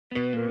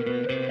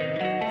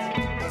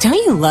Don't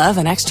you love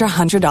an extra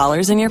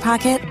 $100 in your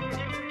pocket?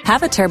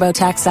 Have a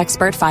TurboTax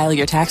expert file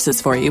your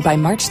taxes for you by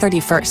March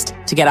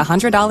 31st to get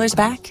 $100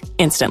 back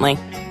instantly.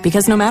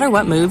 Because no matter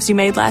what moves you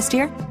made last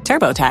year,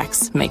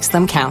 TurboTax makes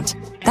them count.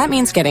 That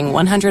means getting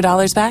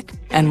 $100 back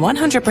and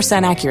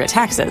 100% accurate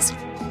taxes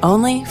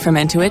only from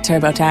Intuit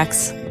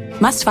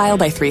TurboTax. Must file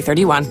by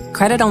 3/31.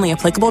 Credit only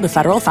applicable to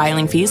federal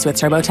filing fees with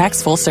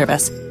TurboTax full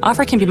service.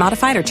 Offer can be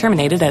modified or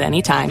terminated at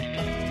any time.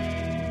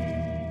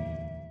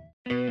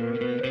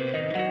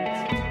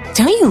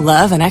 Don't you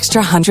love an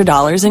extra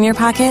 $100 in your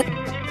pocket?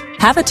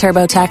 Have a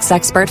TurboTax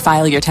expert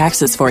file your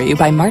taxes for you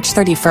by March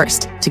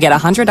 31st to get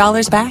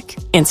 $100 back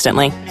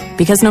instantly.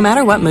 Because no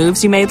matter what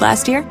moves you made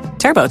last year,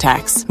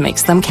 TurboTax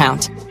makes them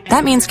count.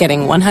 That means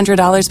getting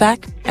 $100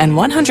 back and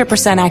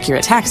 100%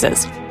 accurate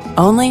taxes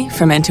only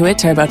from Intuit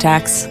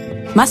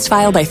TurboTax. Must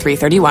file by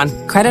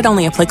 3/31. Credit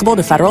only applicable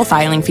to federal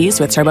filing fees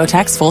with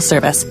TurboTax full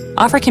service.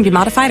 Offer can be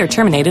modified or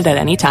terminated at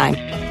any time.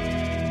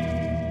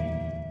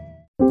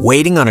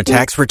 Waiting on a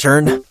tax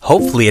return?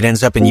 Hopefully it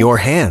ends up in your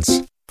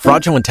hands.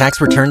 Fraudulent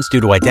tax returns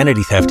due to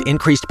identity theft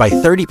increased by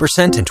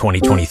 30% in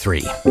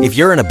 2023. If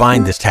you're in a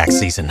bind this tax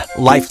season,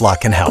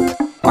 LifeLock can help.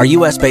 Our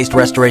U.S.-based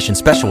restoration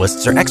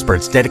specialists are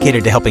experts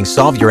dedicated to helping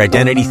solve your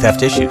identity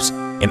theft issues.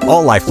 And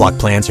all LifeLock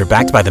plans are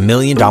backed by the $1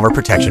 Million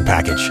Protection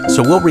Package.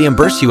 So we'll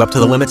reimburse you up to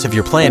the limits of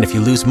your plan if you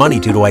lose money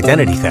due to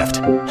identity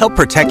theft. Help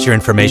protect your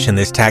information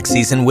this tax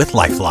season with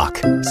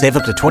LifeLock. Save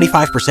up to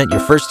 25% your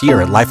first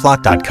year at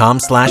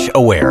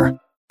LifeLock.com/aware.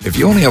 If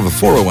you only have a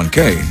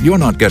 401k, you're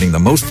not getting the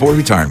most for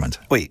retirement.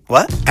 Wait,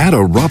 what? Add a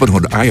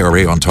Robinhood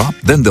IRA on top,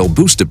 then they'll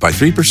boost it by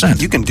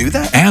 3%. You can do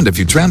that? And if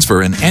you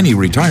transfer in any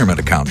retirement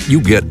account, you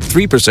get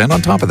 3%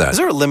 on top of that. Is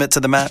there a limit to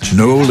the match?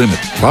 No limit.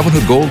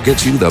 Robinhood Gold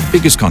gets you the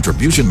biggest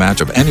contribution match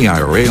of any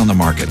IRA on the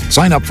market.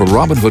 Sign up for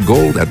Robinhood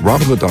Gold at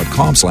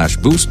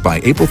Robinhood.com/boost by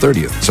April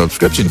 30th.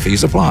 Subscription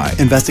fees apply.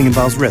 Investing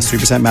involves risk.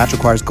 3% match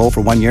requires gold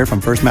for 1 year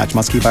from first match.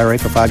 Must keep IRA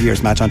for 5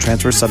 years. Match on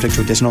transfers subject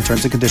to additional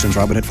terms and conditions.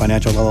 Robinhood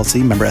Financial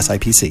LLC, member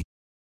SIPC.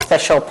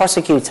 Special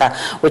prosecutor,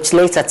 which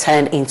later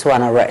turned into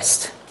an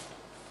arrest.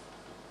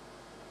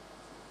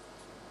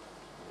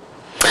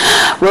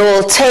 We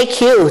will take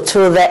you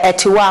to the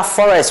Etiwa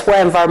forest, where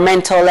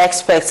environmental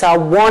experts are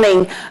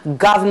warning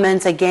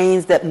government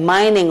against the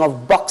mining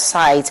of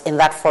bauxite in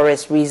that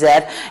forest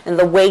reserve in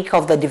the wake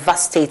of the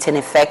devastating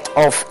effect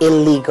of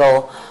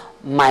illegal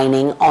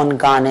mining on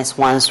Ghana's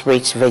once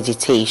rich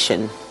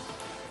vegetation.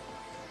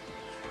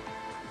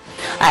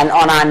 And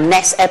on our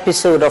next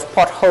episode of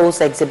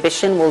Potholes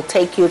Exhibition, we'll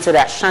take you to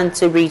the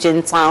Ashanti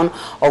region town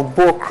of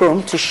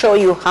Bokrum to show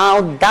you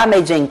how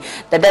damaging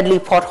the deadly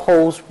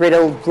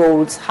potholes-riddled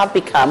roads have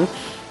become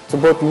to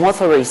both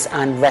motorists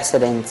and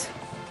residents.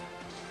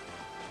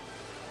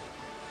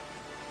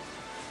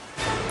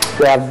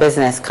 We have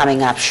business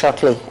coming up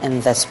shortly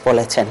in this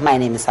bulletin. My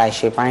name is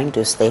Aisha Ibrahim.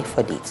 Do stay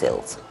for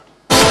details.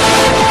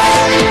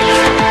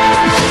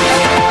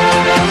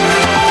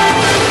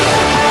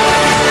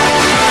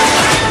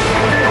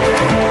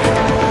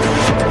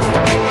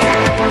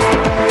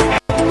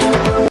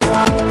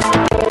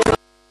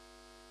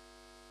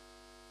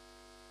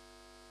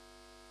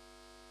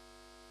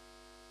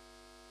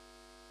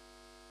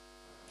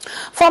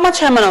 Former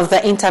chairman of the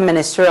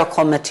Interministerial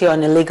Committee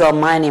on Illegal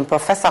Mining,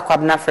 Professor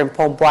Kwabena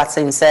Frimpong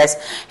Boateng, says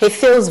he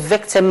feels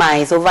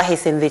victimized over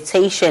his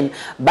invitation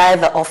by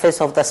the Office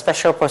of the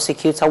Special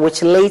Prosecutor,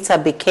 which later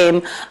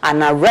became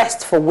an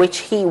arrest for which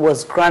he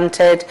was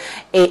granted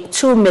a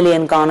 2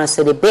 million Ghana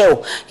cedi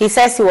bail. He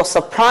says he was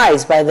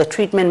surprised by the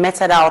treatment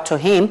meted out to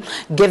him,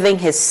 giving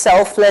his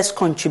selfless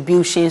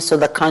contributions to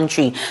the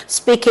country.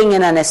 Speaking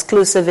in an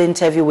exclusive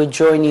interview with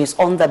JoyNews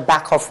on the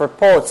back of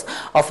reports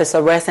of his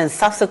arrest and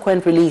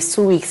subsequent release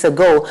 2 weeks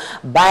ago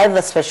by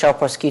the special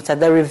prosecutor,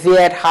 the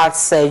revered heart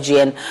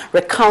surgeon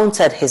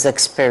recounted his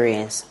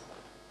experience.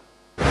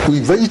 We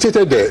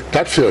vegetated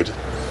that field.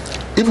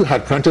 If we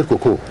had planted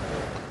cocoa,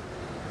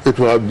 it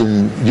would have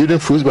been yielding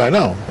fruits by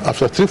now,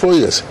 after 3-4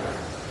 years.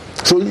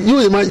 So you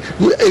imagine,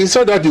 it's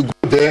not that you go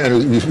there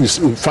and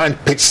you find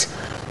pits,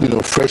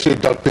 freshly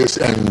dug pits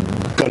and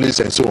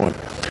gullies and so on.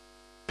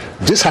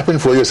 This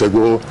happened 4 years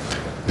ago.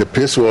 The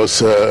place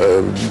was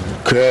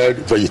cleared,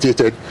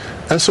 vegetated,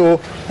 and so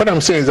what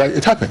I'm saying is that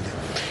it happened.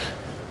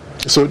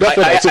 So that's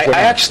what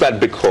I asked that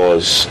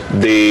because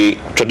the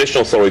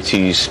traditional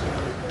authorities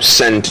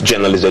sent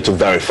journalists there to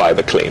verify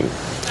the claim,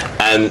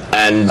 and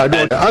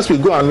as we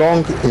go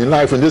along in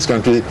life in this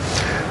country,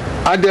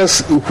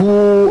 others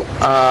who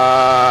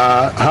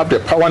have the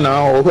power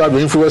now or who have the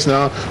influence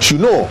now should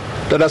know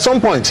that at some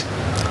point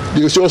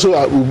they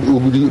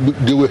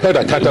will hold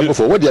accountable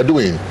for what they are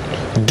doing.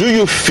 Do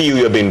you feel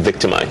you're being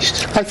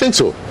victimized? I think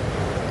so.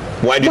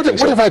 Why do you think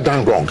so? What have I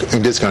done wrong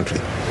in this country?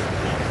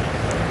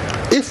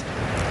 If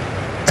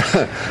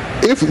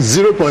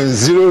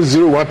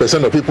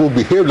 0.001% of people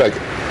behave like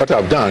what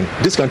I've done,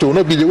 this country will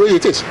not be the way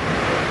it is.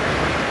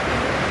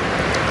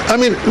 I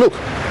mean, look,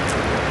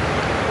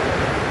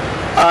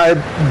 I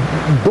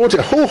bought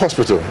a whole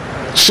hospital,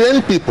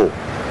 trained people,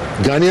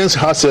 Ghanaians,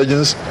 heart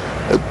surgeons,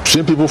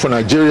 trained people from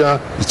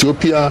Nigeria,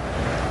 Ethiopia,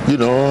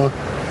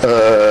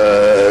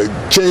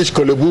 changed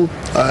Kolebu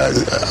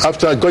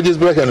after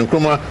Georgesburg and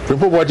Nkrumah.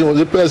 Frimpong Boateng was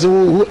the person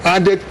who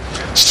added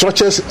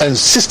structures and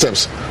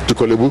systems to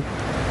Kolebu,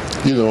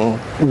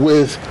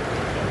 with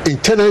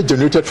internally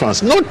generated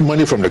funds, not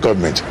money from the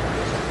government.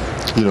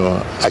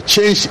 I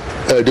changed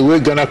the way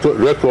Ghana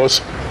Red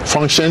Cross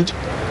functioned.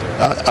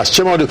 As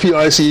chairman of the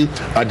PRIC,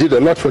 I did a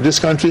lot for this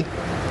country.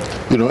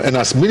 And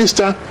as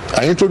minister,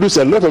 I introduced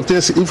a lot of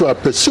things. If I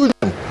pursue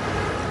them,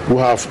 we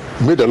have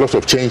made a lot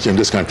of change in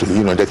this country.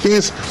 The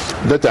things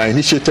that I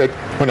initiated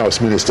when I was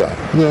minister,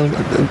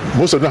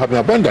 most of them have been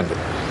abandoned.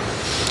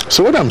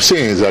 So what I'm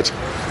saying is that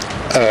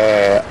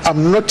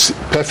I'm not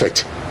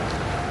perfect,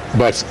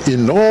 but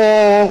in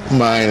all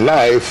my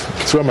life,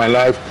 throughout my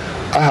life,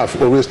 I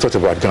have always thought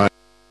about Ghana.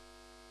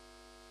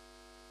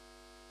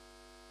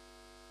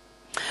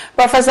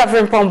 Professor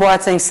Frimpong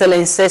Boateng still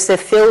insists a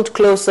field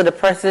close to the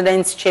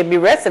president's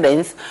Chebi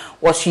residence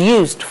was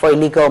used for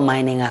illegal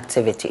mining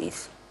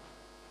activities.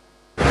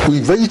 We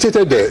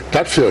vegetated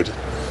that field.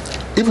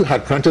 If we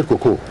had planted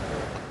cocoa,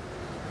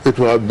 it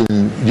would have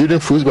been yielding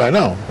fruits by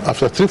now,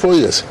 after 3-4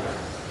 years.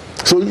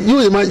 So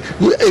you imagine,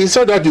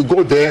 instead that you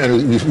go there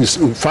and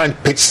you find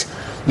pits,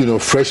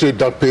 freshly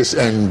dug pits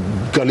and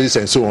gullies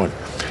and so on.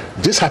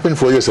 This happened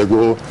 4 years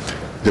ago.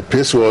 The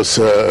place was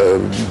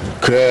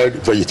cleared,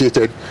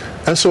 vegetated.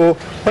 And so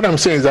what I'm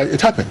saying is that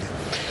it happened.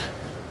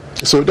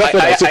 So that's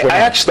what I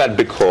asked that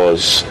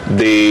because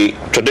the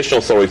traditional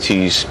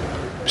authorities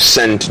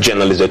sent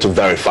journalists there to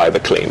verify the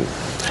claim.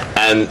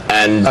 And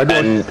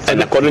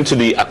according to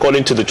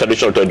the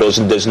traditional authorities,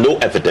 there's no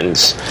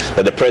evidence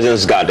that the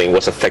president's garden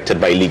was affected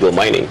by illegal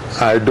mining.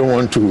 I don't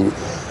want to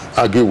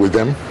argue with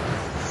them.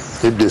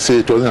 If they say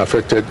it wasn't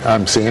affected,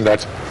 I'm saying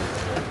that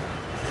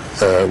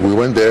we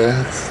went there,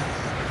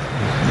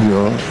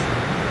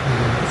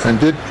 and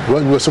did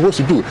what we were supposed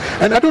to do.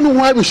 And I don't know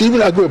why we should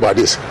even argue about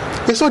this.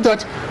 It's not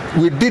that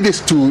we did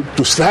this to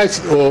slight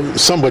or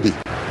somebody,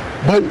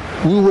 but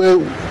we were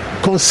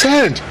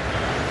concerned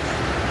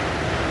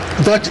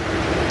that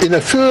in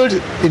a field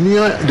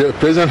near the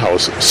president's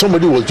house,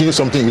 somebody was doing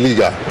something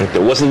illegal.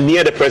 It wasn't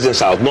near the president's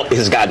house, not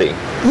his garden.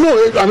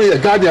 No, I mean a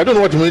garden. I don't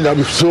know what you mean.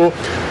 So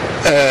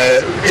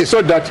it's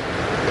not that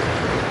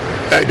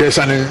there's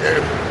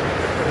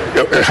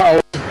a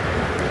house.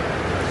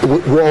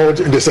 World,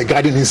 there's a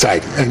garden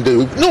inside, and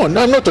no,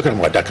 I'm not talking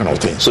about that kind of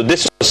thing. So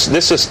this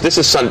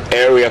is an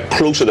area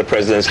close to the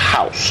president's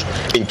house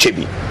in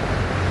Chebi.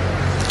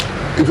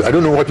 I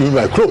don't know what you mean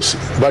by close,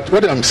 but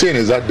what I'm saying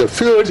is that the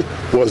field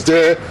was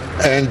there,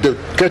 and the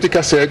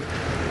caretaker said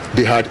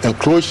they had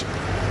encroached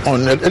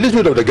on a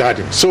little bit of the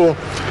garden, so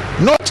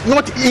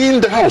not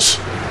in the house.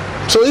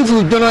 So if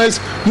you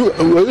journalists, you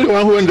were the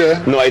one who went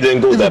there. No, I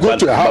didn't go there,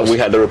 but we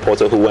had a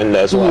reporter who went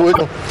there as well.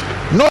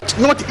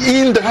 Not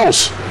in the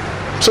house.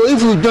 So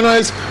if you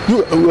journalists, you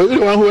were the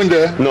one who went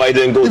there. No, I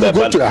didn't go there,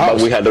 but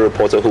we had a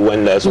reporter who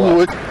went there as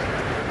well.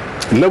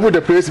 Leveled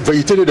the place,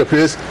 vegetated the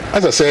place.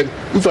 As I said,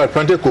 if I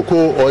planted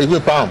cocoa or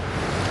even palm,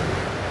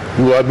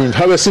 we would have been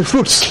harvesting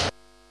fruits.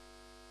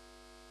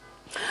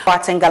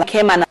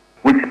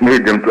 Which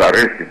made them to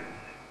arrest him.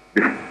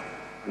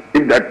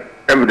 If that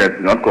evidence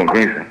is not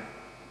convincing,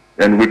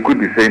 then we could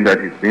be saying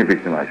that he's being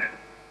victimized.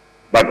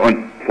 But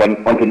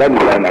onto that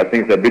line, I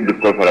think it's a bit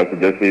difficult for us to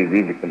just say he's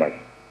being victimized.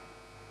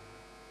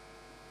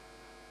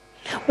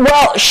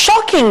 Well,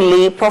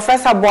 shockingly,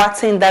 Professor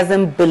Boateng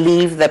doesn't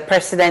believe the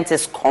president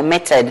is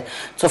committed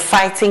to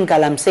fighting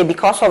Galamsey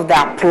because of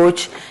the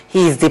approach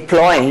he is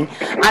deploying.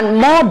 And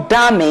more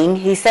damning,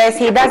 he says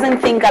he doesn't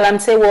think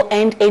Galamsey will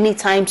end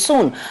anytime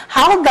soon.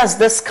 How does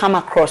this come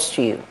across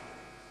to you?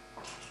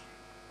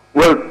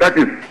 Well, that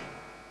is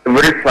a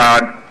very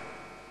sad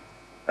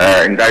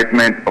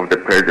indictment of the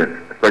president,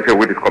 especially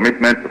with his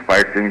commitment to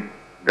fighting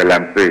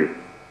Galamsey,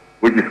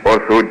 which is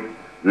also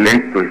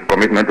linked to his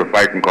commitment to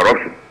fighting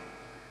corruption.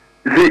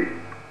 You see,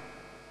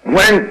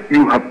 when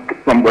you have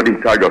somebody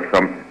in charge of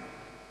something,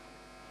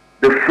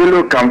 the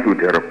fellow comes with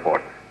a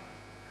report.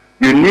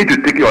 You need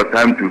to take your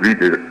time to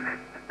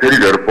study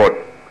the report,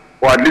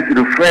 or at least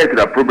refer to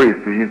the appropriate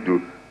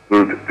institution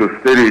to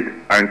study it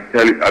and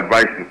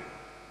advise you.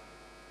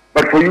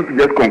 But for you to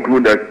just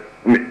conclude that,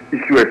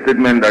 issue a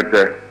statement that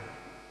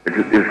it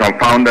is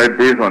unfounded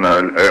based on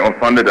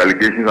unfounded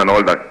allegations and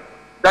all that,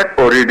 that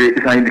already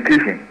is an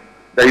indication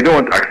that you don't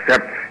want to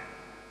accept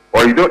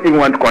or you don't even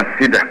want to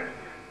consider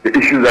the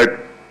issues that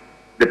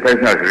the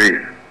person has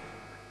raised.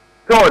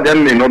 Some of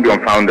them may not be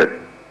unfounded,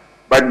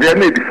 but there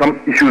may be some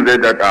issues there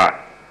that are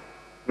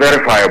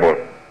verifiable.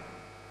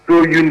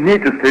 So you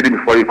need to study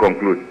before you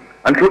conclude.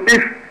 And so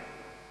if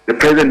the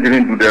president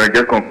didn't do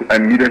that,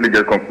 immediately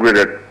just concluded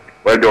that,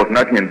 well, there was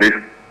nothing in this,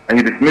 and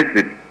he dismissed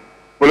it,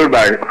 followed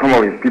by some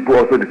of his people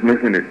also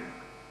dismissing it,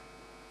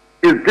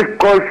 it's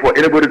difficult for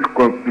anybody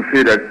to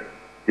say that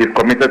he's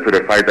committed to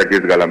the fight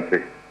against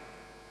Galamsey.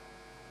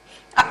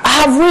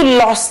 Have we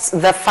lost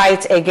the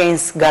fight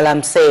against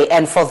Galamsey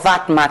and, for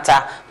that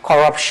matter,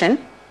 corruption?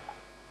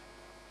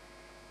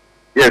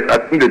 Yes, I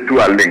think the two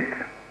are linked.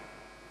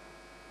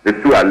 The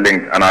two are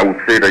linked, and I would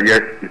say that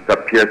yes, it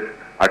appears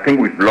I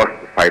think we've lost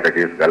the fight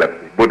against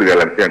galamsey, both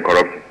galamsey and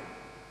corruption.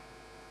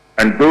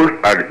 And those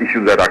are the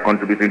issues that are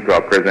contributing to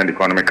our present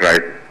economic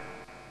crisis.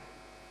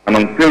 And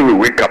until we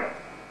wake up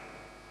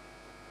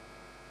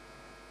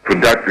to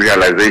that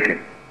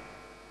realization,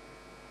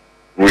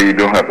 we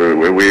don't have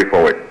a way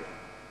forward.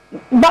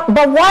 But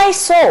why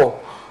so,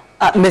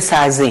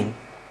 Mr. Azim?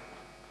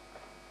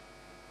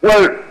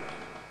 Well,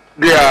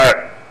 there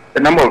are a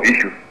number of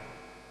issues.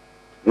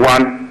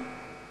 One,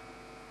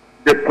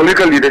 the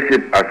political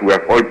leadership, as we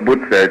have all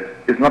both said,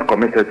 is not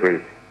committed to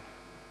it.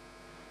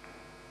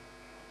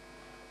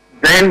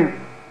 Then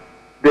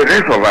the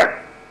rest of us,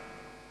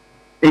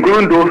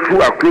 including those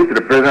who are close to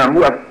the president,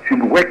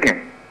 should be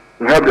working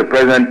to help the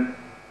president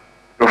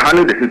to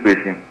handle the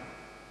situation,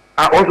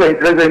 are also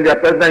interested in their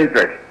personal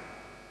interests.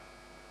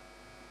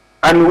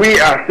 And we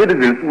as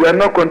citizens, we are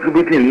not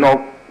contributing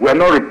enough, we are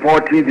not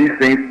reporting these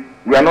things,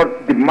 we are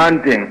not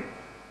demanding,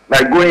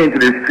 like going into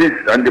the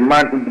streets and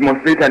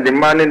demonstrating and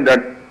demanding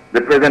that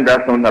the president does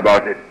something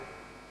about it.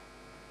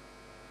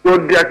 So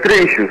there are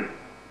three issues.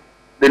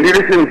 The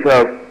leadership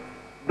itself,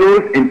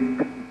 those in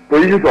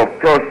positions of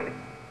trust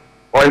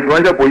or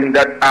influential positions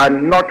that are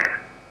not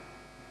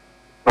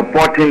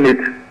supporting it,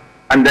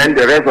 and then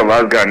the rest of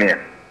us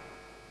Ghanaians.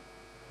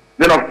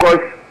 Then of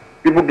course,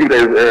 people give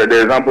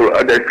the example,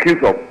 the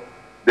excuse of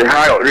the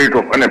high rate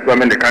of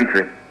unemployment in the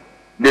country.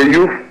 The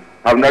youth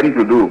have nothing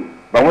to do,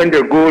 but when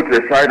they go to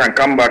the site and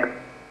come back,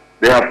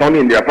 they have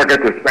something in their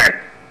pocket to spend.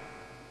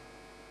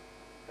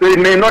 So it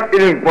may not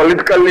be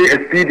politically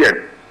expedient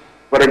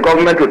for the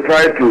government to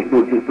try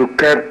to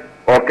curb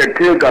or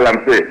curtail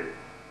galamsey,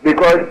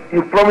 because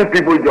you promise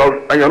people jobs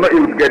and you're not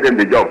able to get them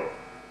the job.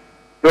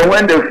 So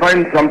when they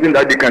find something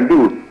that they can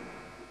do,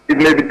 it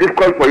may be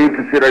difficult for you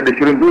to say that they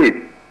shouldn't do it.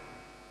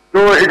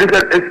 So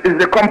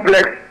it's a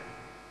complex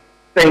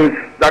things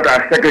that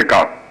are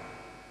cyclical.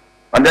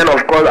 And then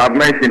of course I've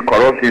mentioned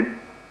corruption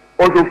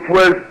also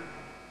fuels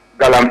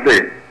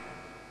galamsey.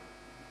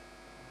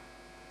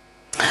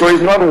 So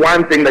it's not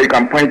one thing that you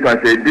can point to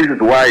and say this is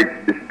why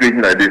it's the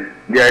situation like this.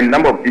 There are a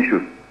number of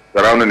issues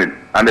surrounding it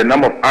and a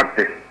number of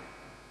actors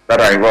that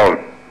are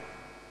involved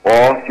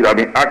or should have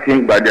been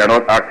acting but they are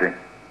not acting.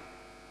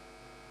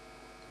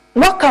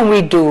 What can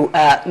we do,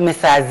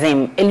 Mr.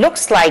 Azim? It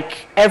looks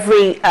like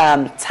every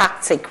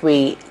tactic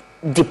we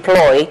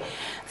deploy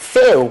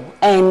fail,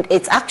 and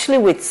it's actually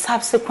with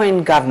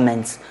subsequent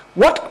governments.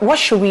 What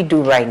should we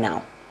do right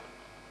now?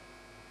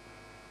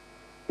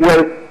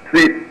 Well,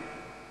 see,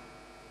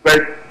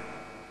 first,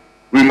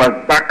 we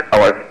must back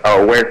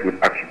our words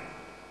with action.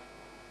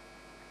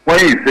 When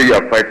you say you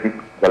are fighting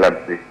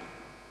galamsey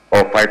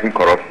or fighting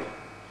corruption,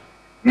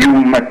 you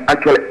must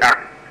actually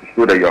act to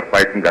show that you are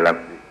fighting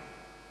galamsey.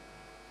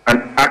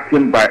 And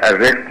acting by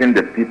arresting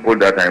the people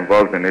that are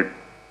involved in it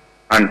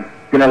and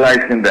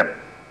penalizing them.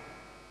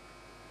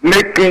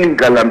 Making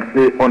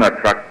galamsey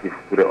unattractive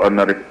to the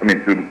ordinary,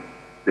 to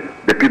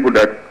the people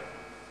that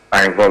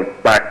are involved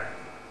by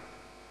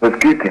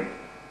prosecuting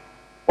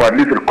or at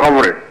least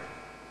recovering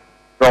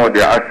some of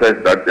the assets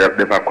that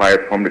they've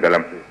acquired from the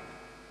galamsey.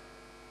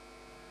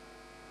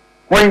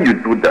 When you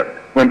do that,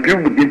 when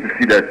people begin to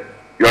see that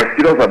you are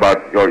serious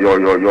about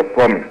your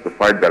promise to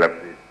fight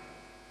galamsey,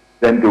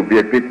 then they'll be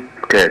a bit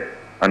scared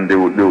and they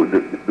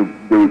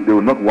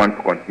will not want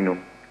to continue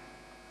in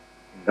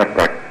that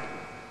practice.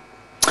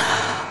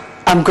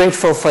 I'm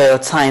grateful for your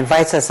time.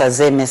 Vitus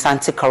Azim is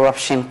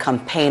anti-corruption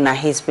campaigner.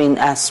 He's been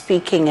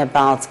speaking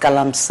about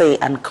galamsey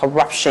and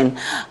corruption,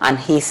 and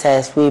he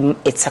says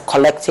it's a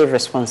collective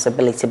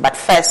responsibility. But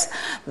first,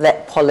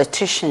 the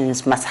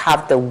politicians must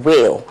have the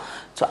will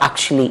to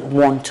actually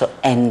want to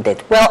end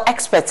it. Well,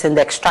 experts in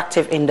the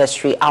extractive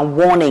industry are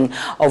warning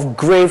of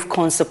grave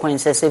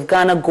consequences if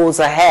Ghana goes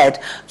ahead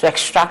to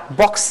extract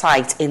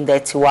bauxite in the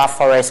Tiwa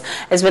forest.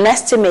 It's been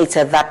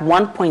estimated that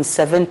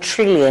 1.7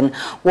 trillion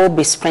will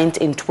be spent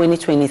in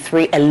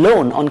 2023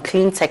 alone on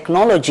clean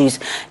technologies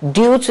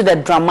due to the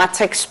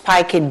dramatic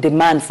spike in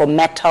demand for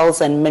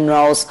metals and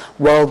minerals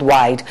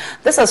worldwide.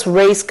 This has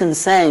raised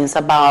concerns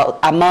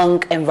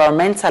among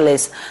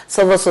environmentalists,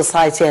 civil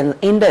society and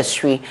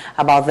industry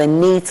about the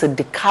need to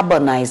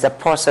decarbonize the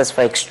process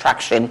for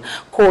extraction.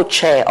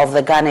 Co-chair of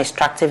the Ghana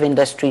Extractive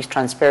Industries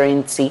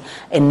Transparency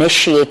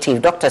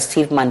Initiative, Dr.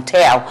 Steve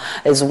Mantel,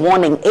 is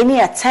warning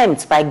any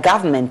attempt by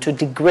government to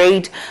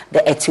degrade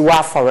the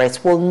Etiwa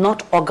forest will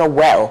not augur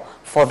well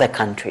for the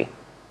country.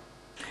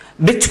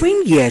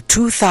 Between year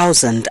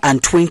 2000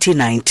 and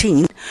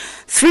 2019,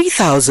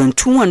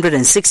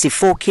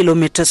 3,264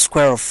 kilometers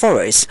square of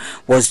forest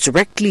was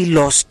directly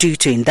lost due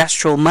to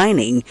industrial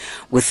mining,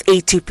 with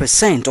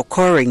 80%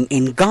 occurring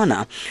in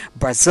Ghana,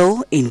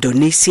 Brazil,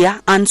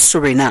 Indonesia, and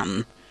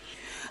Suriname.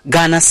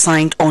 Ghana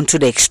signed on to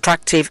the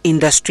Extractive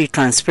Industry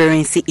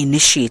Transparency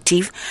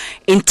Initiative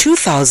in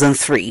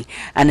 2003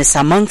 and is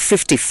among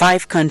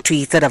 55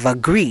 countries that have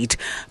agreed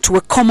to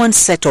a common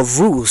set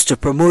of rules to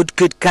promote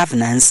good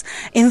governance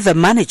in the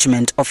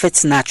management of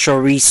its natural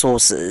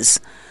resources.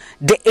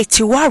 The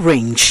Etiwa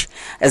Range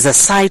is the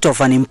site of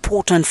an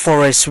important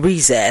forest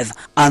reserve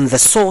and the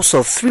source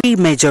of 3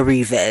 major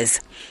rivers.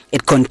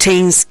 It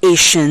contains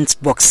ancient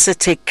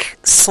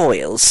bauxitic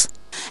soils.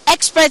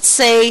 Experts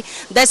say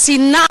there's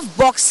enough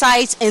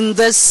bauxite in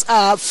this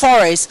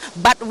forest,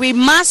 but we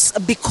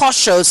must be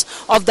cautious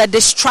of the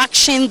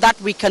destruction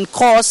that we can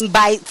cause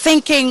by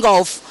thinking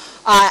of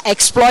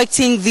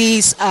exploiting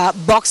these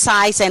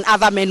bauxites and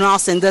other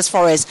minerals in this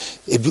forest.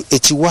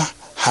 Etiwa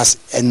has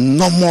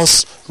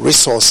enormous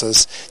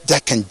resources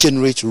that can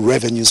generate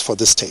revenues for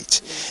the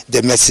state.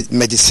 The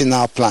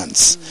medicinal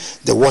plants,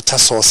 the water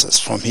sources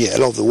from here, a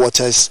lot of the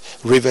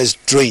rivers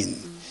drain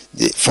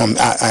from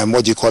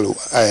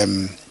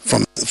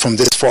from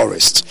this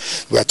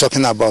forest. We are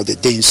talking about the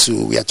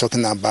Densu, we are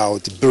talking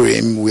about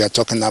Birim, we are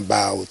talking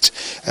about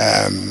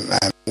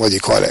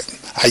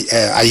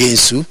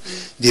Ayensu.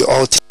 They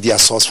all take their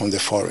source from the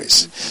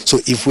forest. So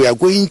if we are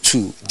going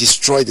to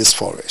destroy this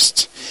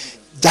forest,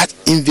 that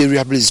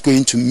invariably is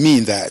going to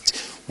mean that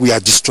we are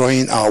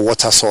destroying our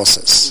water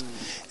sources,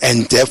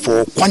 and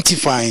therefore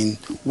quantifying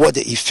what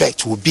the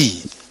effect will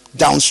be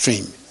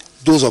downstream.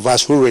 Those of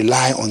us who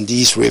rely on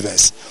these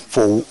rivers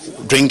for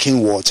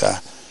drinking water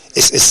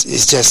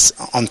is just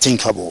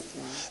unthinkable.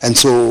 And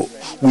so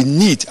we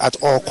need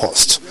at all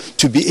costs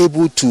to be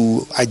able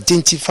to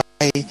identify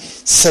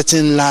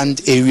certain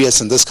land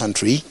areas in this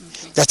country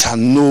that are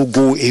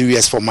no-go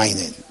areas for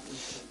mining,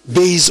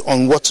 based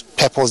on what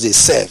purpose they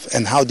serve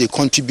and how they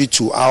contribute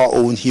to our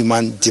own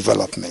human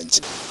development.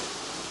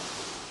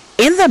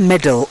 In the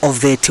middle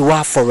of the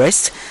Etiwa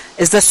forest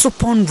is the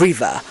Supon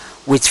River,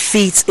 which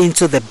feeds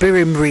into the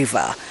Birim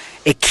River,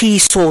 a key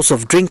source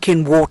of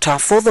drinking water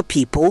for the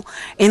people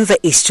in the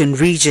eastern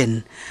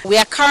region. We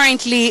are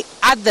currently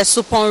at the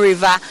Supon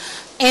River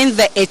in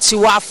the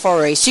Etiwa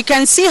forest. You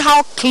can see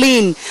how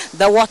clean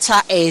the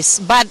water is,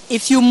 but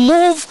if you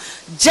move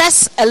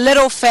just a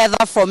little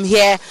further from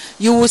here,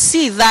 you will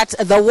see that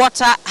the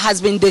water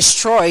has been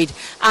destroyed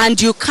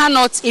and you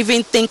cannot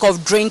even think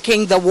of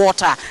drinking the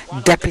water.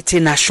 Deputy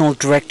National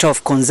Director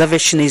of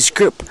Conservationist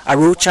Group,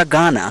 Arocha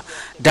Ghana,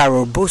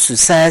 Darrell Bosu,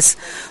 says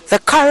the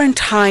current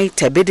high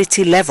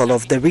turbidity level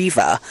of the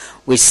river,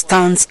 which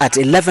stands at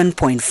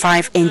 11.5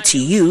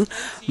 NTU,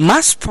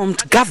 must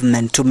prompt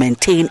government to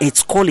maintain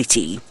its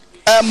quality.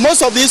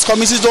 Most of these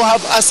communities don't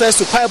have access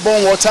to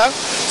pipe-borne water,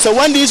 so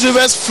when these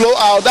rivers flow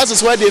out, that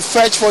is where they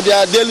fetch for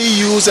their daily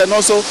use and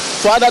also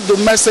for other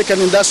domestic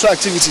and industrial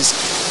activities.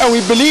 And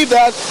we believe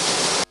that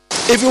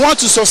if we want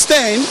to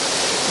sustain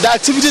the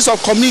activities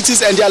of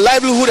communities and their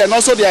livelihood and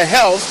also their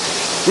health,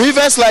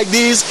 rivers like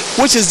these,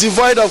 which is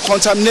devoid of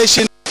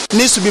contamination,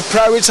 needs to be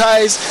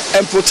prioritized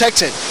and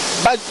protected.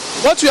 But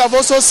what we have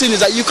also seen is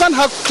that you can't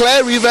have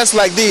clear rivers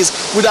like these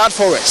without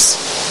forests.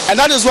 And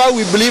that is why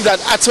we believe that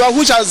Atiwa,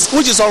 which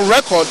is on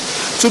record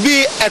to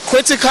be a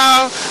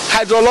critical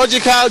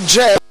hydrological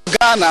gem of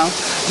Ghana,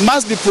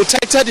 must be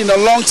protected in the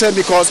long term,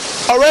 because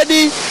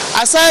already,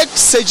 aside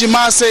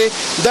Sejimase,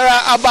 there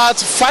are about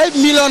 5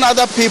 million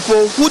other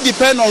people who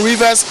depend on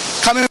rivers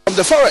coming from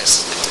the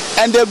forest.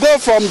 And they go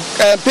from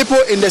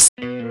people in the...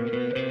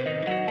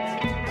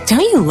 Don't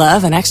you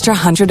love an extra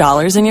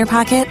 $100 in your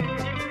pocket?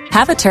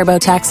 Have a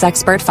TurboTax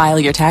expert file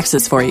your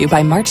taxes for you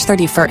by March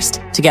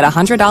 31st to get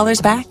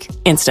 $100 back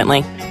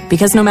instantly.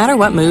 Because no matter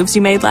what moves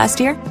you made last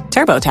year,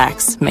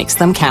 TurboTax makes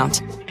them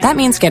count. That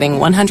means getting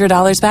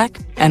 $100 back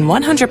and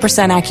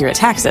 100% accurate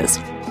taxes,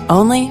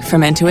 only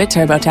from Intuit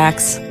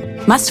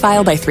TurboTax. Must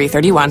file by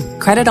 3/31.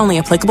 Credit only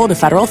applicable to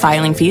federal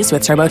filing fees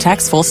with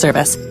TurboTax full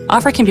service.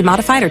 Offer can be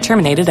modified or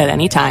terminated at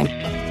any time.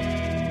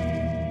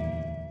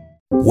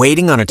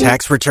 Waiting on a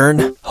tax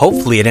return?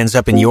 Hopefully it ends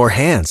up in your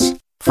hands.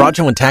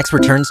 Fraudulent tax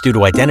returns due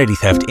to identity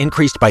theft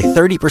increased by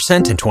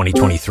 30% in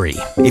 2023.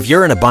 If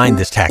you're in a bind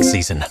this tax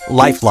season,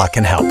 LifeLock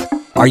can help.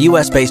 Our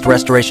U.S.-based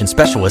restoration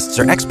specialists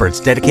are experts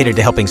dedicated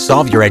to helping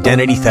solve your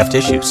identity theft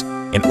issues.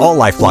 And all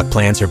LifeLock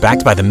plans are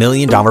backed by the $1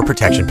 Million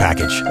Protection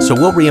Package. So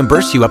we'll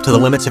reimburse you up to the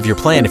limits of your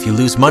plan if you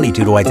lose money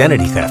due to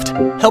identity theft.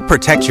 Help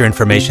protect your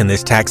information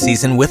this tax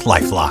season with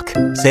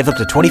LifeLock. Save up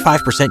to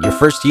 25% your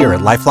first year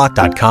at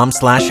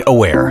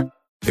LifeLock.com/aware.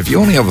 If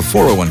you only have a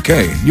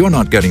 401k, you're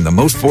not getting the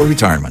most for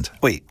retirement.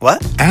 Wait,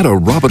 what? Add a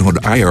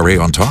Robinhood IRA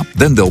on top,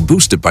 then they'll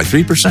boost it by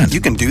 3%. You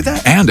can do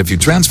that? And if you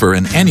transfer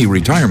in any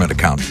retirement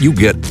account, you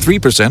get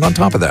 3% on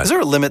top of that. Is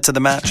there a limit to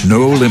the match?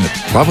 No limit.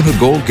 Robinhood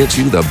Gold gets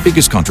you the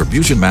biggest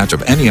contribution match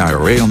of any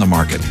IRA on the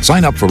market.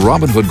 Sign up for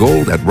Robinhood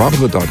Gold at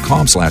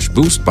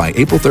Robinhood.com/boost by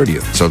April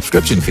 30th.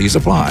 Subscription fees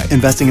apply.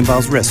 Investing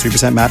involves risk.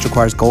 3% match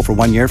requires gold for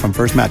 1 year from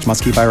first match.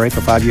 Must keep IRA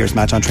for 5 years.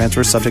 Match on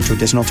transfers subject to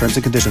additional terms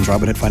and conditions.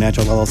 Robinhood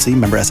Financial LLC,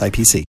 member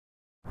SIPC.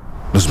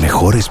 Los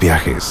mejores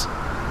viajes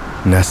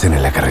nacen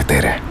en la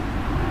carretera,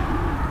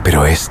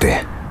 pero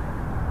este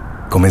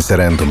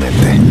comenzará en tu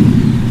mente.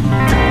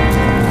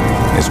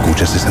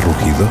 ¿Escuchas ese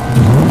rugido?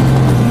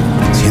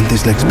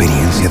 ¿Sientes la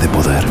experiencia de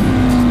poder?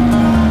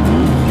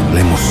 ¿La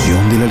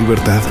emoción de la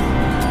libertad?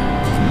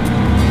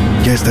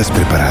 Ya estás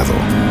preparado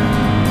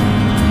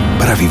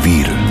para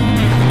vivir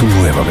tu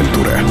nueva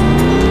aventura.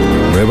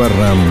 Nueva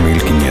RAM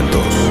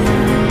 1500.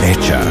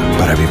 hecha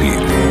para vivir.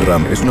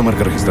 Ram es una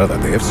marca registrada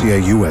de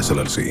FCI US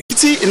LLC.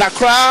 In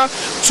Accra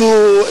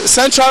to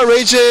Central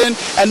region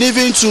and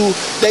even to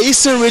the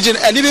Eastern region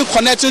and even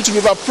connecting to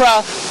River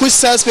Pra, which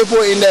serves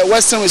people in the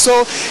Western region.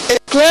 So it's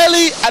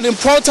clearly an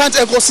important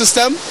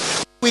ecosystem.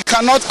 We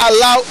cannot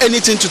allow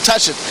anything to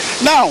touch it.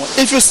 Now,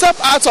 if you step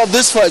out of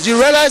this forest,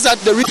 you realize that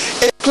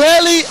it's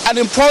clearly an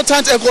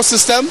important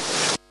ecosystem.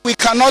 We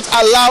cannot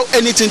allow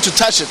anything to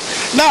touch it.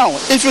 Now,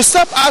 if you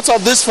step out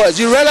of this forest,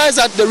 you realize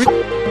that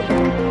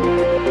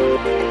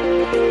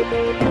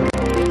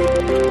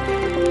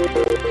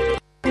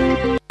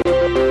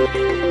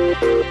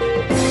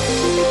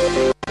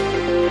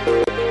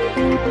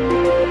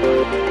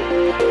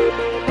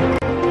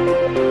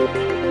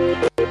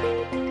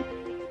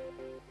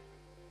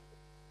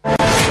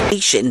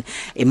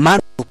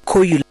Emmanuel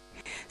Koyule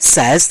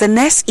says the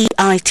next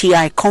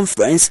EITI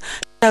conference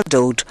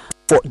scheduled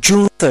for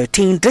June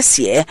 13 this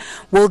year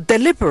will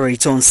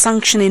deliberate on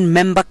sanctioning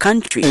member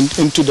countries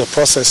into the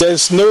process. There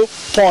is no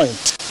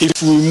point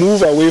if we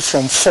move away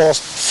from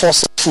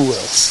fossil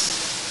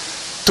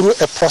fuels through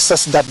a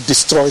process that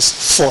destroys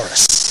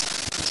forests.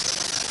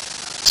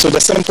 So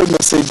the simple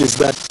message is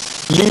that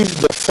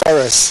leave the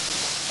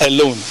forest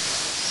alone.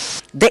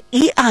 The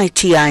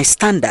EITI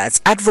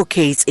standards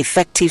advocates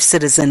effective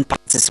citizen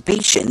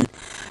participation.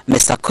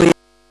 Mr.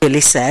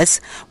 Koyele says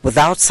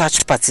without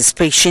such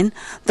participation,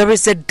 there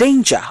is a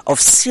danger of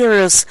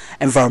serious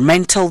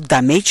environmental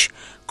damage,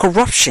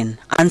 corruption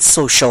and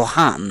social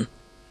harm.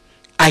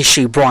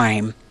 Aisha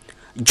Ibrahim,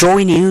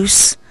 Joy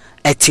News,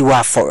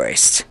 Etiwa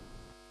Forest.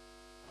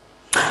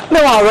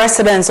 Meanwhile,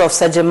 residents of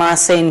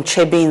Sajamase in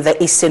Chebi in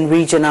the eastern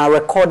region are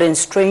recording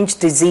strange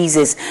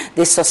diseases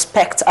they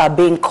suspect are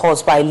being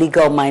caused by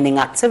illegal mining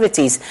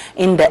activities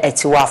in the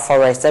Etiwa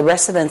forest. The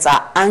residents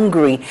are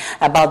angry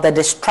about the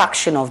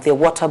destruction of their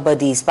water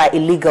bodies by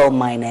illegal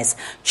miners.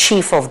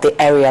 Chief of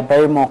the area,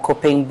 Berimo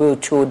Kopeng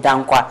Buchu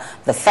Dankwa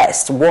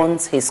I,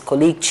 wants his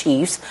colleague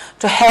chiefs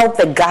to help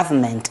the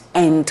government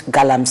end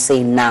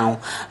Galamsey now.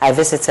 I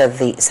visited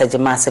the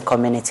Sajamase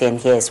community and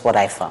here's what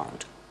I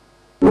found.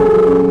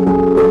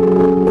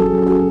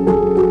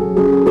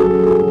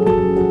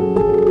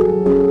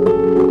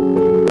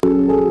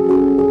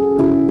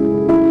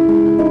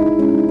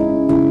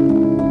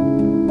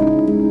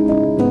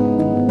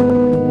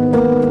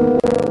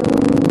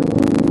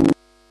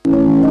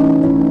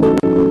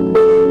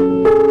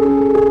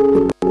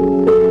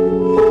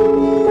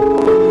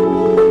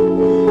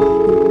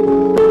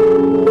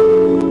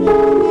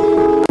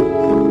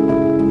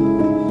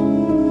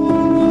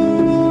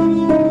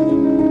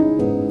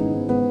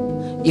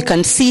 You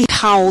can see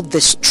how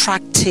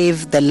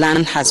destructive the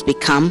land has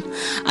become,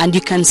 and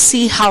you can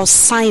see how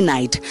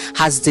cyanide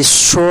has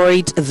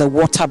destroyed the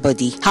water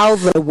body, how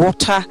the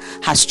water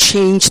has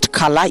changed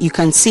color. You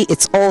can see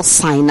it's all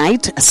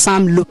cyanide,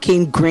 some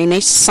looking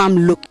greenish,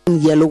 some looking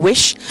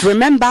yellowish.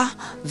 Remember,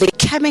 the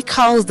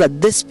chemicals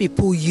that these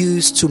people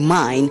use to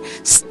mine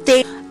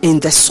stay in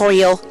the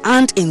soil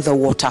and in the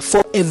water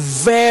for a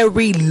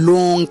very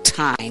long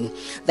time.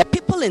 The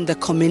people in the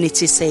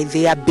community say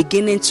they are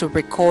beginning to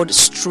record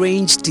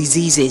strange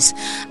diseases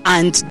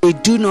and they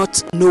do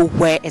not know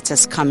where it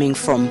is coming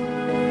from.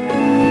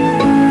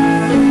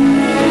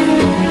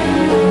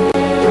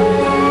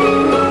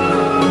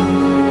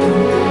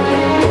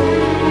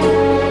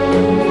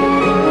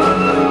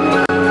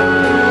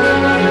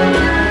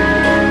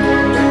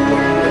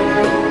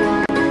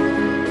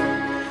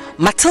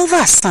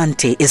 Matilda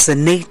Asante is a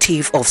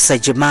native of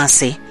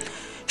Sajamase.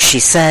 She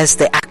says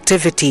the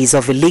activities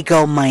of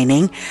illegal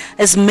mining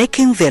is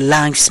making their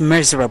lives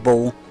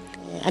miserable.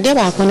 First,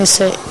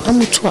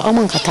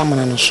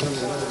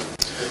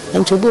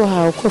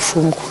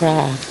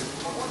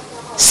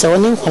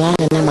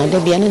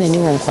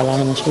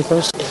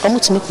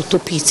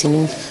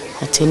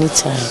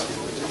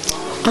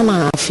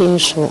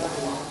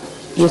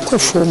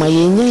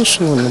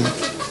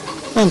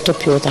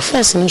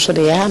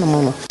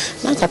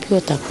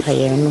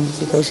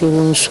 because he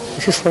wants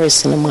if you for a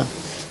cinema,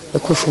 a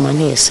cool for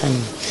money, son.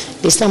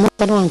 This time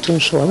I don't want to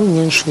show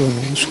me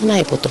soon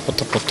I put a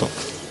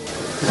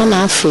and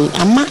I feel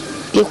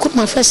you could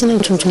my first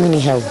into many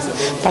help,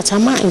 but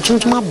I'm not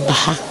into my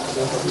baha.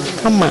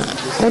 Come on,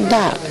 oh,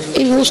 that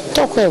it was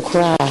talk a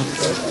cry,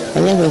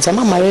 and then some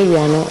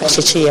Mariano,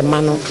 a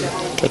mano.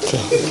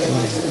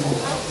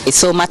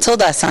 So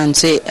Matilda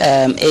Asante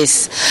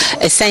is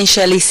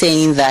essentially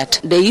saying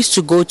that they used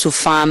to go to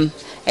farm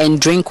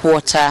and drink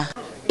water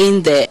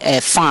in the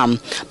farm,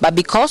 but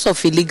because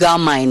of illegal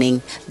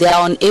mining they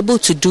are unable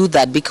to do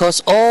that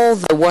because all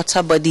the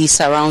water bodies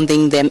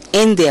surrounding them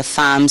in their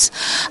farms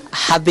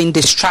have been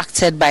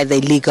distracted by the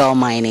illegal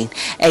mining.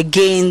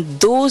 Again,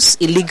 those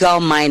illegal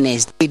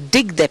miners, they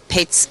dig the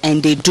pits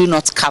and they do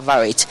not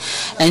cover it,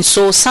 and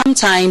so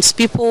sometimes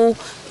people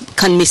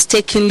can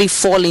mistakenly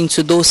fall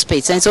into those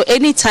pits. And so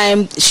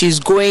anytime she's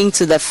going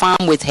to the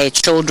farm with her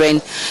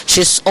children,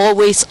 she's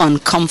always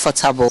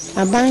uncomfortable.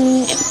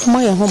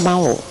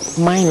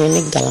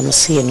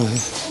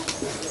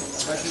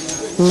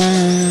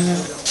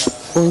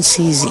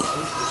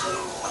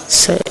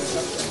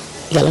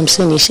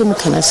 galamsey ni shemu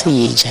kana se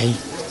yejai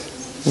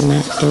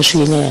na enso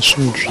yenya ya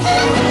sundri.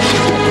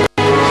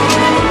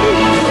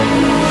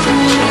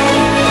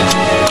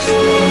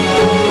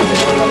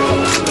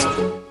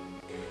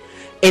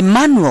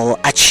 Emmanuel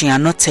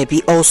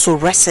Achiano-Tebi, also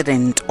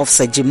resident of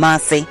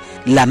Sejimathi,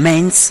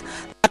 laments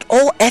that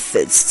all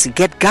efforts to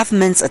get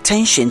government's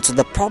attention to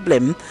the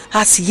problem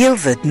has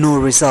yielded no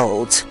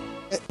result.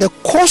 The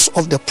cause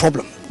of the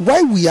problem,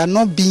 why we are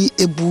not being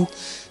able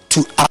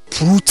to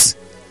uproot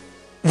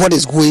what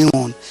is going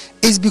on,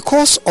 is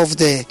because of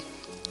the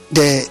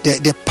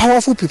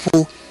powerful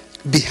people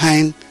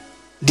behind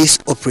this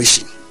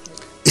operation.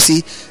 You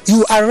see,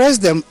 you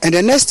arrest them and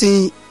the next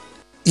thing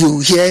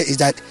you hear is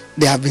that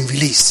they have been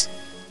released.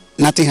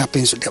 Nothing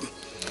happens to them.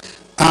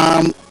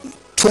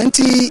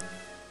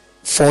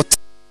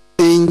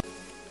 2014,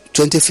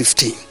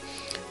 2015,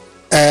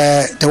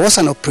 there was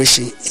an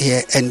operation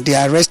here and they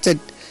arrested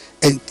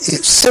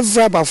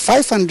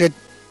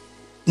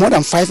more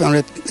than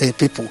 500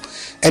 people,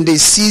 and they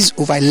seized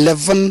over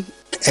 11,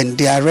 and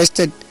they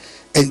arrested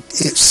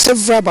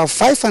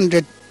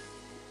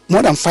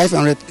more than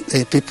 500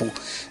 people,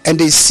 and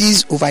they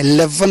seized over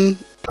 11.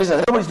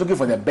 Everybody's looking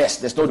for the best.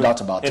 There's no doubt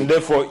about it. And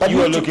therefore,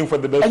 you are looking for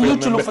the best. And you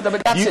to look for the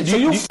best. That's it. So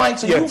you fight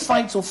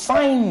to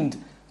find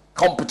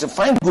competent,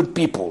 find good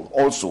people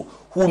also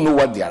who know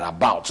what they are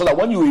about, so that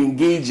when you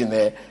engage in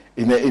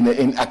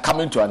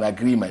coming to an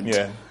agreement,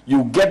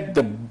 you get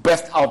the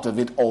best out of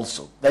it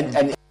also. Then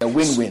and a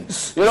win-win.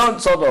 You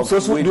don't sort of. So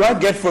do I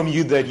get from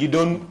you that you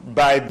don't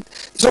buy?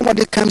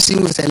 Somebody comes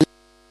in with a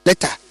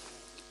letter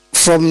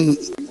from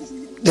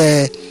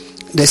the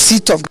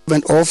seat of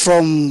government or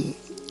from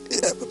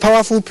a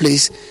powerful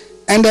place,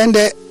 and then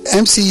the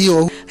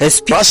MCEO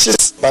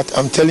passes. But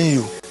I'm telling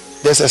you,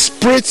 there's a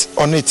spirit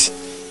on it.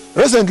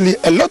 Recently,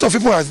 a lot of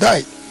people have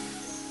died.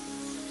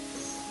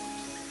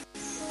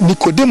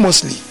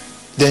 Nicodemously,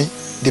 then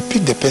they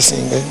pick the person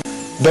and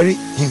bury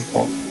him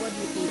up.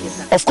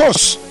 Of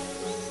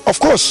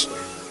course,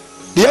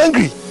 they're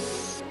angry.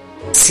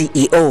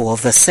 CEO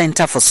of the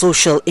Center for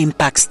Social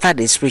Impact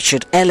Studies,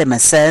 Richard Elema,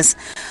 says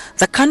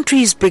the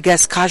country's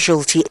biggest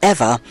casualty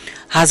ever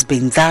has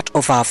been that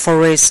of our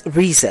forest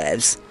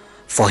reserves.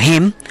 For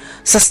him,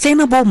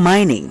 sustainable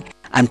mining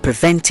and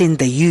preventing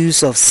the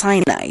use of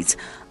cyanide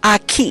are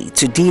key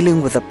to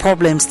dealing with the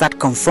problems that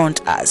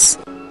confront us.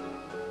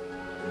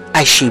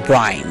 Aishi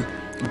Bryan,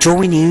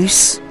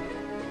 JoyNews,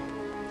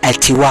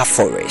 Etiwa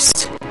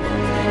Forest.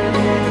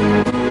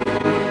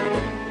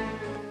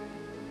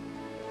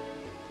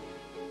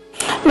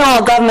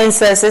 No, government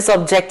says its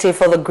objective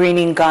for the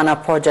Greening Ghana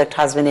project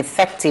has been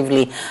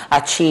effectively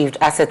achieved,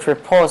 as it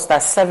reports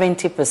that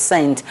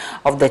 70%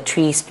 of the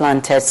trees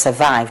planted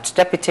survived.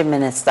 Deputy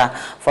Minister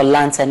for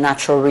Lands and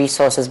Natural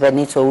Resources,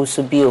 Benito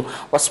Usubio,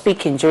 was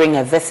speaking during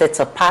a visit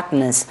to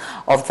partners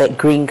of the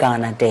Green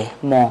Ghana Day.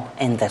 More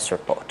in this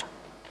report.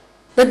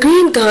 The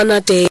Green Ghana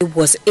Day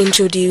was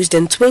introduced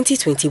in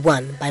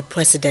 2021 by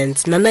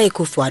President Nana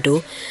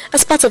Akufo-Addo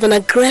as part of an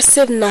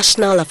aggressive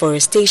national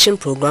afforestation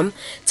program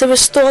to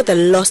restore the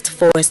lost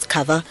forest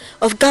cover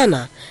of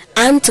Ghana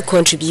and to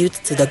contribute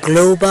to the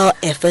global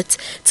effort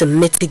to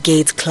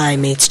mitigate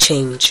climate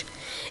change.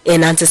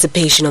 In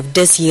anticipation of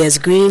this year's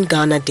Green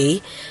Ghana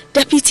Day,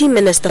 Deputy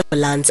Minister for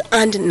Lands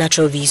and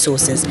Natural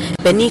Resources,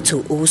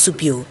 Benito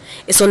Usubio,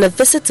 is on a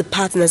visit to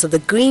partners of the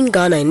Green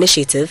Ghana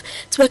initiative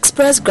to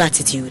express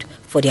gratitude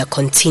for their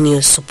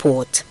continuous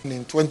support.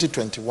 In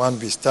 2021,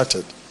 we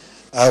started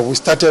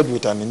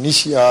with an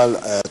initial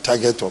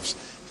target of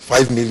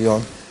 5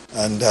 million,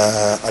 and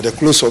at the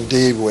close of the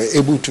day, we were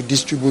able to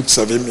distribute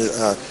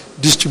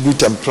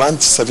and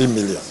plant 7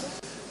 million.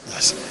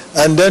 Yes.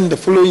 And then the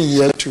following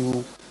year,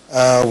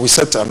 we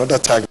set another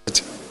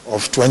target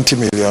of 20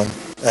 million.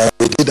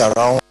 We did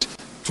around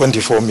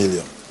 24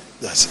 million.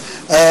 Yes.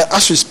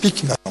 As we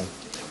speak now,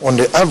 on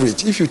the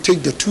average, if you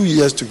take the 2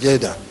 years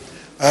together,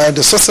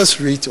 the success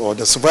rate or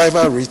the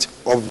survival rate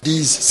of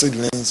these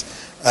seedlings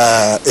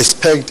is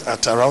pegged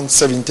at around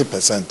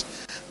 70%.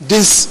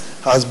 This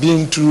has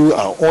been through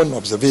our own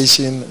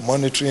observation,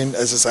 monitoring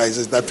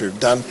exercises that we've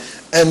done,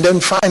 and then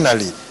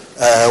finally,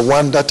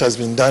 one that has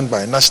been done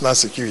by National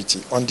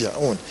Security on their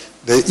own.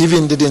 They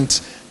even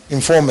didn't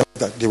inform us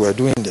that they were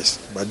doing this,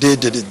 but they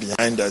did it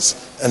behind us,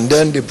 and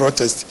then they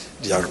brought us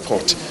their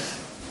report,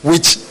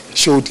 which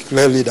showed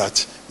clearly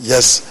that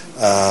yes,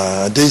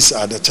 these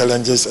are the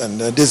challenges, and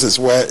this is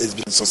where it's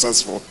been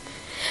successful.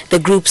 The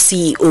group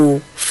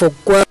CEO for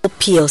Gwel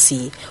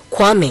PLC,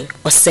 Kwame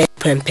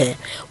Ose-Prempe,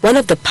 one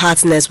of the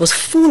partners, was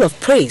full of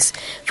praise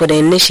for the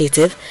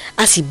initiative,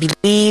 as he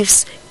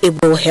believes it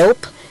will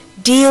help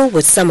deal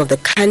with some of the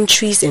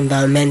country's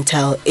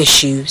environmental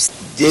issues.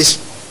 This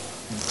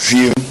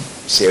dream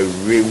is a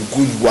real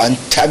good one,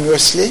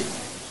 timelessly,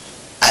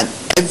 and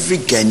every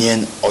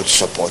Ghanaian ought to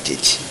support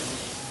it,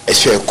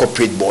 especially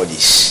corporate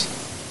bodies.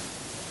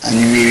 And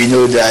we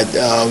know that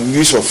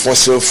use of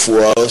fossil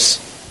fuels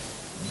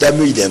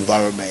damage the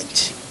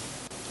environment.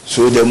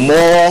 So the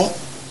more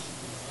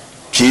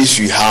trees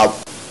we have,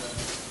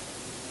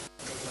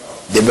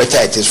 the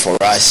better it is for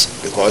us,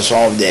 because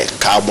some of the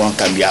carbon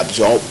can be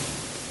absorbed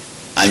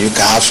and you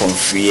can have some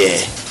free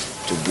air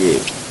to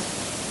breathe.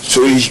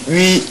 So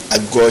we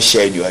at God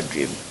shared your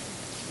dream.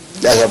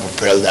 That's what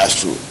propelled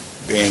us to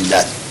bring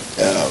that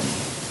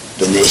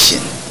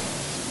donation.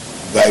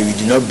 But we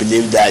do not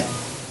believe that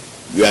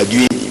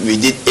we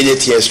did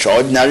anything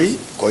extraordinary,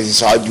 because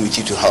it's our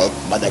duty to help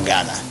Mother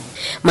Ghana.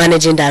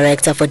 Managing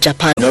Director for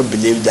Japan. I do not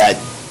believe that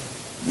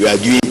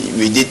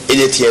we did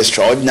anything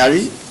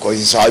extraordinary,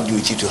 because it's our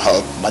duty to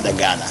help Mother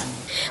Ghana.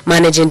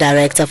 Managing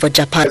Director for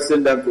Japan.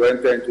 Requesting them to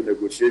enter into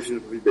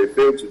negotiations, which they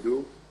failed to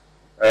do.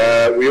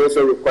 We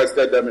also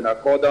requested them, in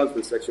accordance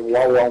with Section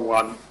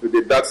 111, to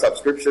deduct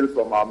subscriptions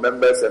from our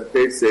members and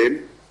pay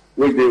same,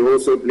 which they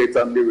also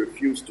blatantly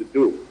refused to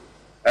do.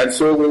 And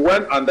so we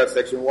went under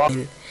Section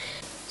 1.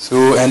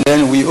 So, and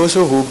then we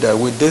also hope that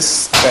with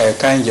this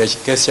kind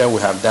gesture we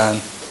have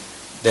done,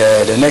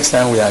 the next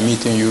time we are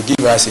meeting, you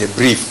give us a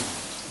brief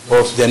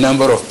of the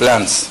number of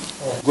plants.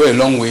 Go a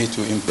long way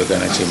to improve the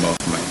Ghana Chamber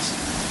of Mines.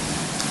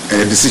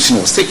 And the decision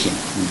was taken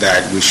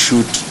that we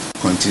should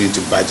continue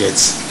to budget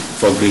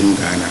for Green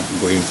Ghana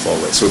going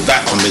forward. So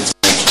that commitment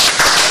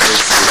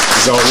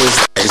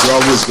is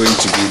always going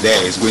to be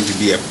there. It's going to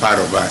be a part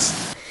of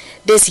us.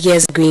 This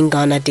year's Green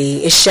Ghana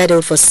Day is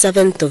scheduled for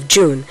 7th of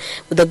June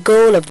with the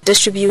goal of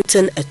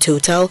distributing a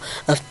total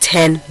of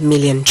 10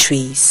 million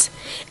trees.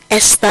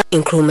 Esther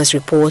Nkrumah's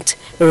report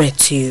read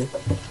to you.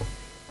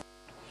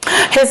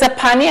 He's a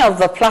pioneer of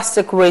the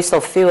plastic waste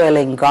of fuel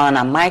in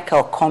Ghana.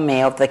 Michael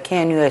Kome of the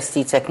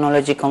KNUST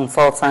Technology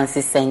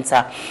Consultancy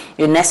Center,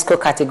 UNESCO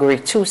Category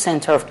 2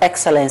 Center of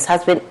Excellence,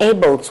 has been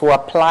able to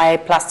apply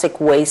plastic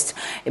waste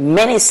in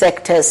many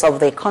sectors of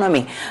the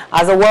economy.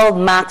 As the world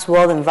marks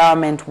World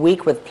Environment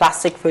Week with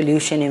plastic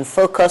pollution in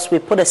focus, we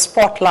put a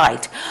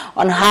spotlight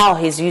on how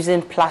he's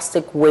using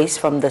plastic waste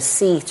from the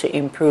sea to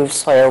improve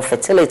soil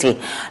fertility.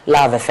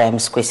 Love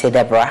FM's Kwesi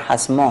Deborah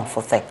has more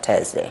for Tech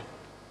Thursday.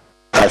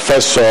 I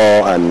first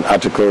saw an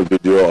article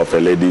video of a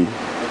lady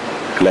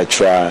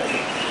lecturer.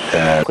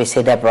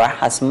 Kwesi Deborah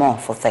has more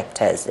for Tech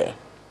Thursday.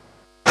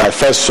 I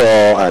first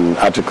saw an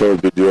article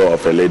video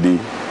of a lady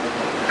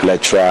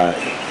lecturer.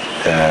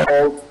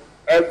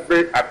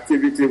 Every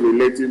activity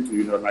relating to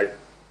unionization.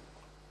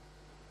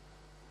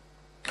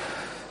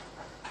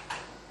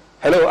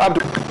 Hello,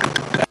 Abdul.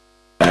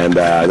 And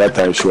at that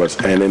time she was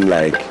earning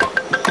like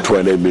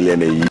 20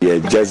 million a year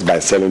just by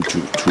selling to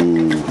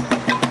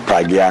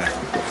Pragya.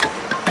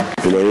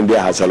 You know, India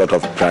has a lot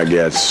of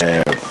Pragyas,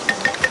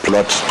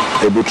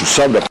 not able to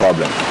solve the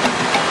problem.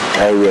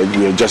 And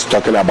we're just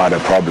talking about the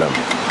problem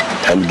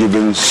and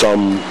giving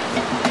some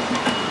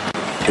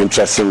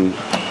interesting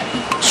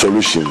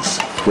solutions,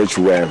 which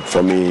were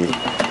for me.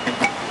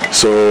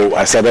 So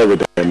I started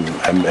with a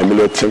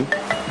military,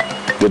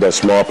 did a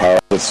small power,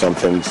 some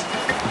things,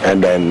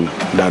 and then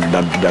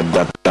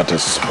that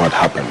is what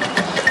happened.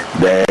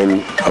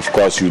 Then, of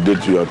course, you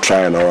did your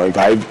try and error.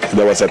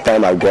 There was a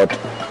time I got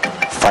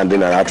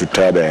funding and I had to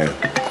tell the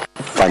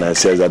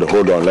financiers that,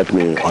 hold on, let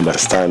me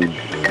understand,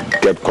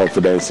 get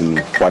confidence in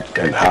what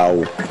and how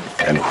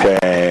and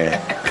where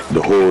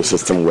the whole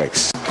system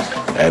works,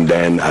 and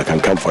then I can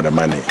come for the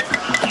money.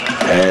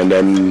 And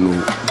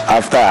then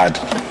after I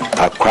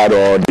acquired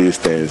all these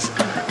things,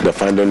 the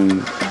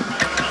funding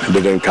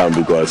didn't come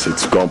because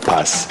it's gone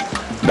past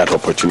that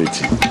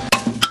opportunity.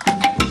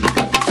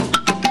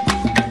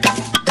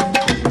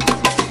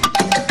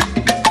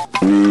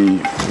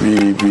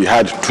 We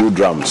had 2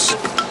 drums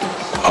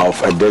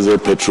of a diesel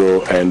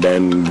petrol, and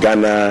then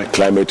Ghana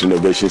Climate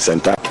Innovation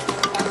Center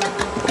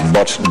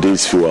bought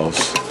these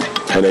fuels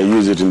and they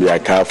used it in their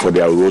car for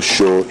their road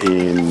show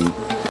in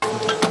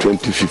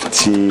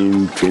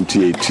 2015,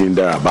 2018,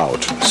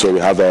 thereabout. So we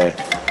have a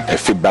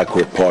feedback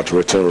report,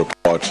 written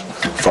report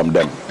from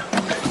them.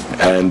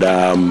 And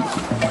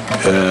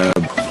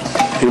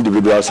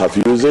individuals have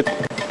used it.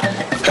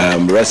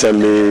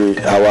 Recently,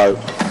 our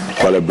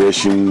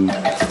collaboration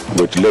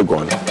with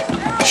Legon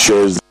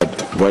shows that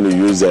when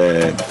you use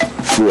a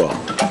fuel,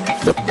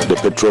 the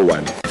petrol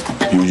one,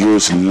 you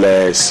use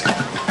less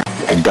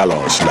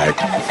gallons, like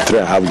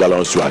 3.5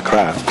 gallons to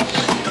Accra.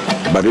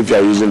 But if you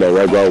are using the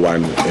regular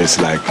one, it's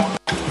like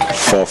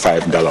 4 or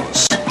 5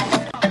 gallons.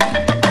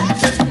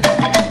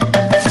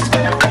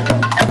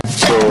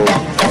 So,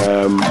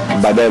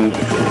 but then,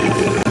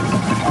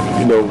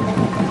 you know,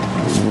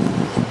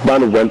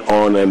 one went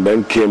on and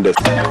then came the.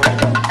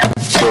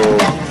 So,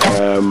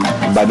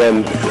 but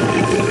then,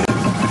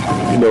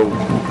 you know,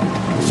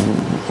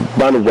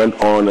 one went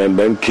on and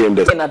then came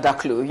the. In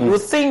Adaklu, you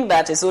would think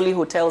that it's only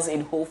hotels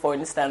in Ho, for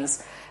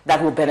instance,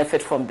 that will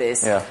benefit from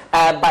this. Yeah.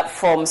 But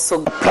from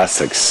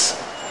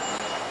plastics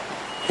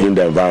in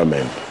the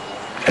environment,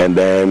 and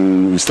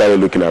then we started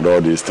looking at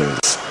all these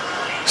things.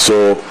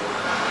 So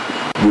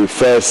we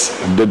first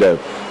did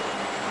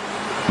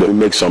we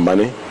make some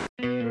money.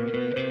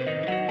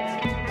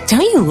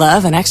 Don't you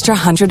love an extra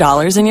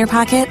 $100 in your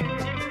pocket?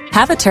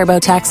 Have a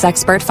TurboTax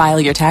expert file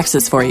your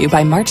taxes for you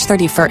by March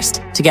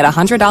 31st to get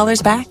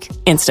 $100 back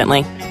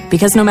instantly.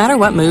 Because no matter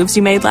what moves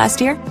you made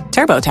last year,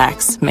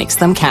 TurboTax makes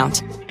them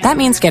count. That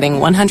means getting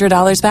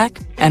 $100 back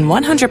and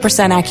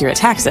 100% accurate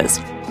taxes,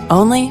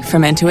 only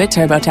from Intuit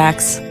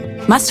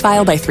TurboTax. Must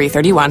file by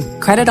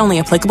 3/31. Credit only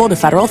applicable to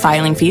federal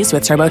filing fees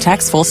with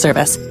TurboTax full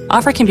service.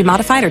 Offer can be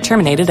modified or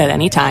terminated at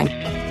any time.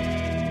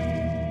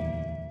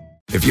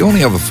 If you only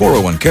have a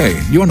 401k,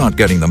 you're not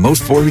getting the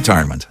most for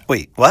retirement.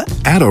 Wait, what?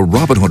 Add a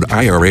Robinhood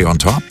IRA on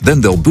top,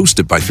 then they'll boost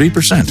it by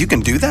 3%. You can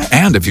do that?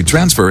 And if you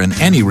transfer in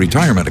any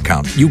retirement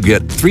account, you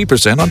get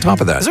 3% on top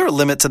of that. Is there a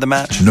limit to the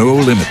match? No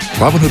limit.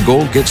 Robinhood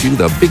Gold gets you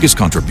the biggest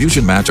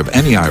contribution match of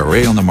any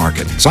IRA on the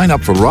market. Sign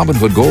up for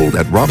Robinhood Gold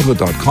at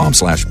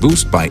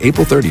Robinhood.com/boost by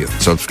April 30th.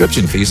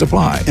 Subscription fees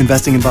apply.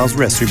 Investing involves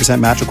risk. 3%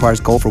 match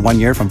requires gold for 1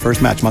 year from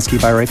first match. Must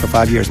keep IRA for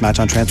 5 years. Match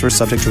on transfers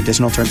subject to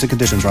additional terms and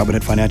conditions.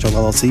 Robinhood Financial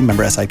LLC,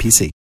 member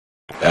SIPC.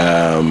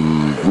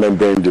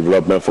 Membrane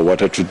development for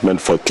water treatment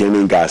for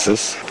cleaning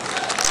gases.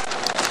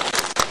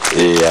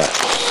 Yeah.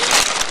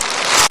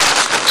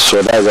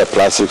 So that's a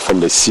plastic from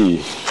the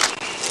sea.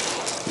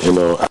 You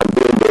know, I'm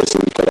doing this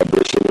in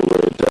collaboration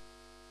with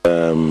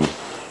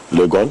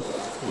Legon.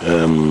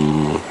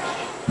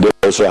 They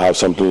also have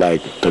something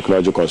like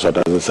Technology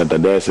Consultancy Center.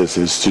 There's this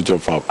Institute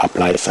of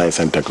Applied Science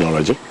and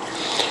Technology.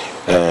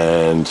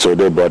 And so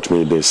they brought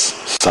me this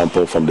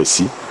sample from the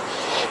sea.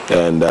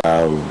 And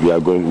we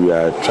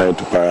are trying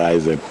to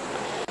paralyze it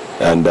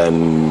and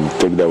then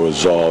take the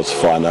results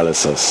for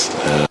analysis.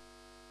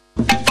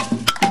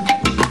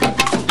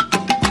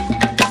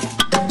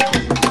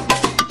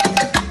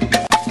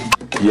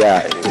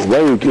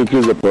 When you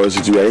increase the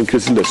porosity, you are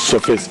increasing the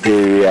surface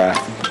area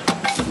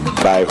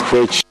by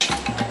which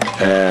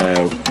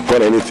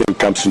when anything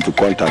comes into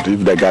contact,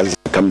 if the gas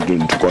comes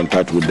into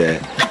contact with the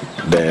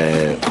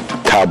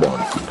carbon,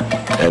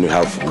 and you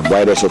have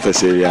wider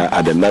surface area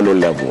at the nano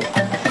level,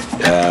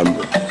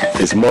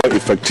 it's more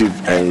effective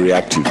and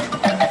reactive.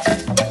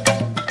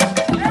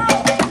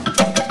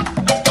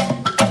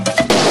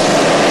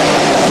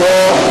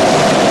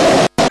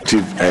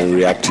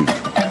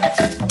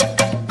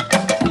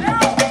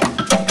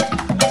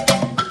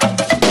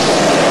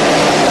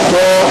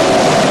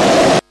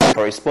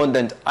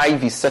 Correspondent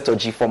Ivy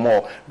Setoji for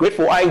more.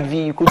 Grateful Ivy,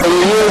 you could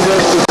use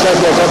this to check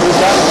the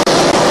temperature.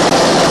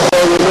 So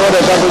we know the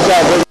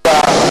temperature.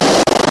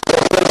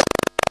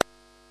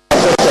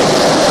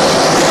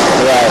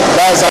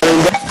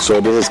 So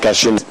this is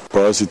casting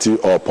porosity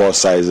or pore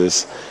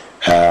sizes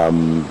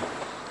in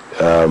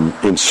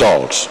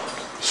salts.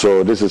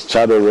 So this is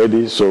charred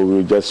already. So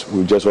we just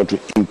want to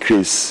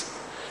increase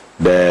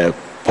the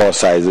pore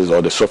sizes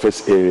or the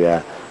surface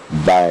area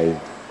by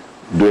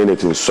doing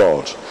it in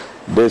salt.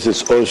 This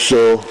is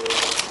also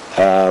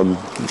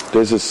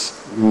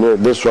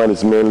this one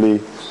is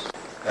mainly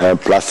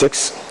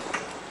plastics,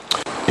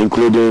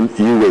 including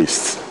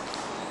e-waste.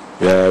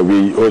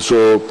 We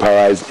also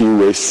pulverize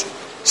e-waste,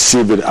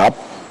 sieve it up,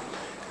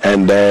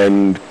 and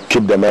then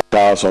keep the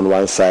metals on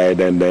one side,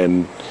 and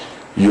then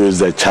use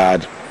the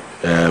charred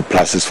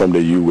plastics from the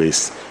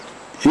e-waste.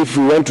 If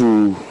we went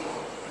to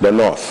the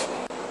north,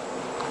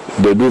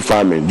 they do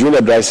farming. During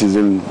the dry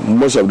season,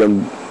 most of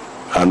them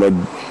are not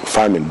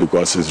farming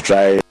because it's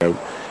dry.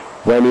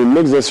 When you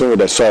mix this with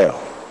the soil,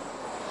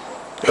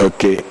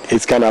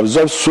 it can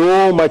absorb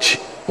so much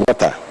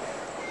water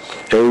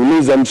and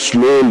release them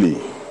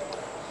slowly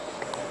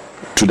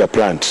to the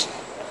plant.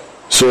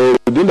 So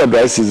during the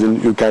dry season,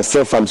 you can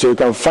still farm. So you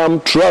can farm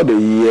throughout the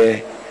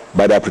year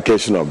by the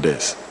application of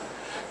this.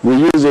 We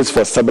use this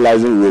for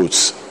stabilizing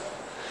roads.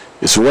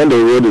 It's when the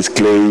road is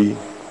clay,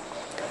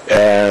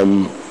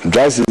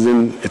 dry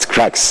season, it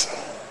cracks.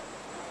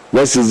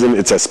 Wet season,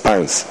 it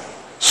expands.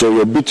 So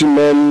your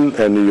bitumen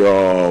and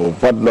your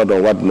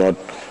whatnot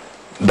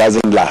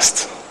doesn't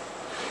last.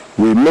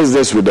 We mix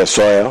this with the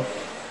soil,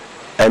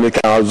 and it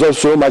can absorb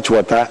so much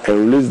water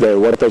and release the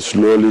water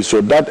slowly,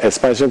 so that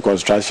expansion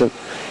construction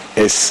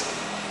is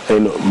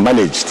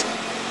managed,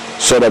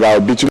 so that our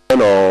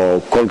bitumen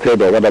or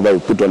concrete or whatever we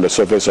put on the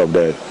surface of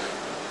the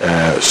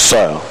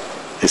soil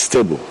is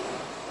stable.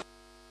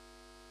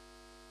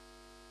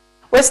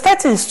 With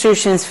state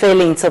institutions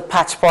failing to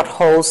patch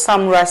potholes,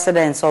 some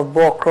residents of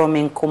Bokrom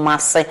in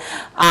Kumasi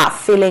are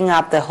filling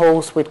up the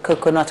holes with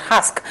coconut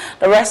husk.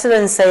 The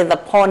residents say the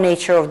poor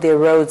nature of their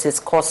roads is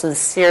causing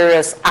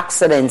serious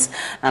accidents,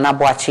 and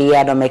Abuachi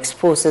Yadom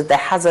exposes the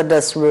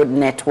hazardous road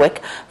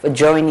network for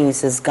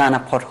JoyNews' Ghana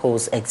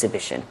Potholes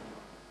exhibition.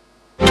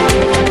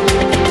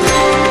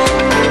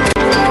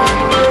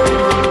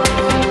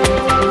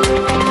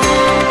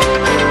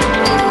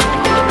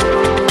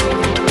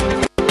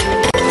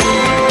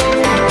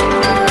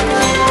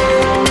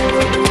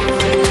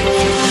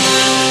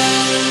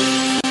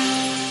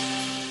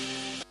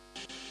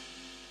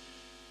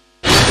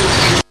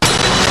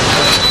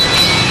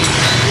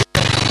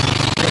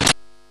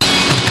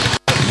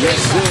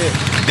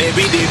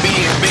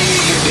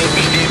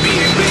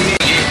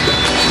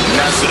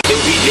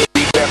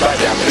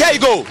 Here you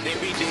go.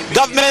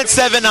 Government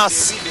serving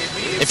us.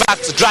 In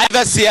fact,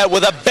 drivers here were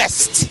the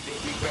best.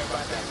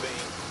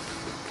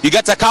 You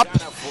get a cup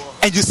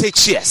and you say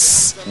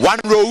cheers. One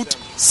road,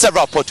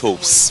 several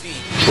potholes.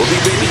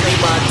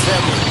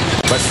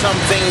 But some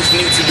things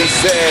need to be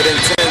said, and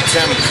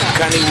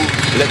can you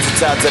let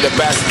it out of the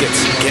basket?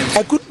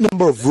 A good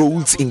number of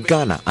roads in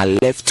Ghana are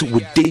left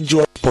with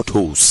dangerous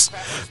potholes.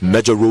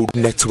 Major road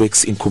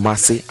networks in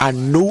Kumasi are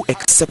no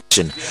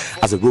exception,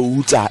 as the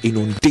roads are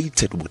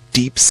inundated with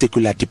deep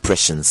circular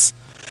depressions.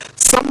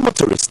 Some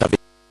motorists have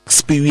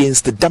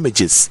experienced the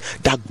damages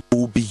that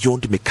go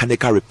beyond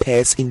mechanical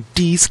repairs in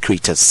these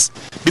craters.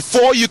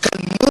 Before you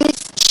can move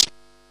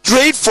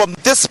straight from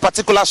this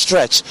particular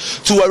stretch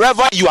to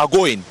wherever you are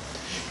going,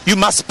 you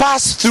must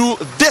pass through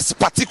this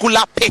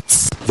particular pit.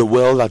 The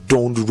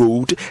well-adorned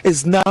road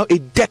is now a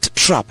death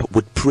trap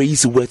with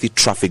praiseworthy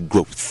traffic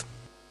growth.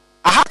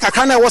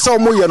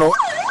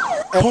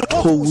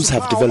 Potholes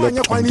have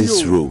developed on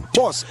this road.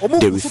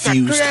 They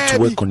refuse to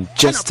work on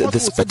just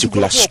this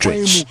particular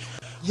stretch.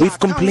 We've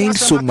complained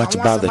so much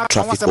about the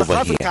traffic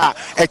over here.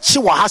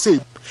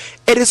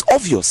 It is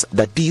obvious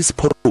that these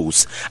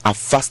potholes are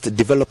fast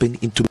developing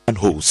into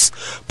manholes,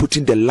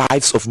 putting the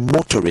lives of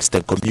motorists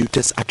and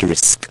commuters at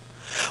risk.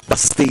 But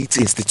state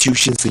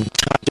institutions in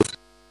charge of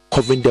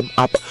covering them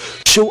up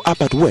show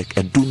up at work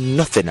and do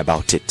nothing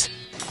about it.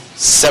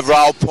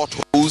 Several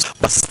potholes.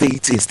 But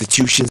state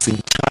institutions in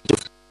charge of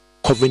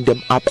covering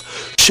them up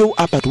show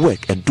up at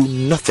work and do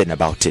nothing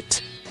about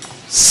it.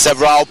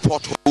 Several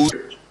potholes.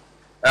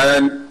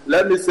 And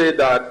let me say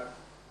that,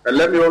 and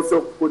let me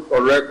also put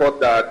on record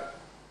that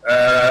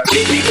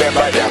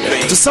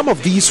to some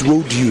of these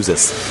road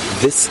users,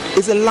 this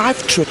is a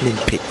life-threatening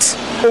pit.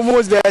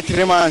 Almost there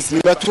 3 months,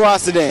 we got 2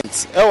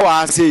 accidents.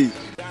 I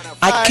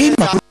came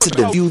across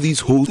and view these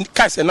holes.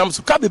 I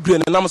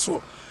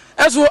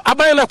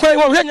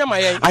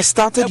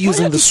started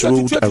using this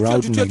road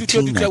around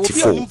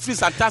 1994.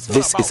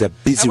 This is a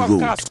busy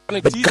road,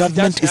 but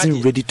government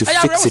isn't ready to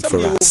fix it for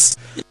us.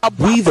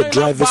 We, the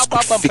drivers,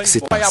 could fix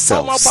it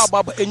ourselves.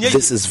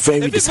 This is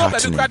very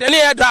disheartening.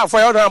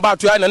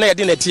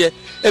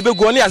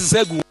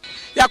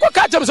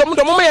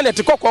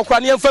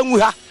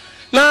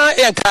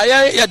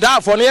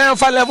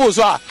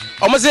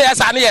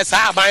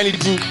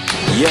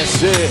 Yes,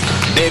 sir.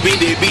 They be.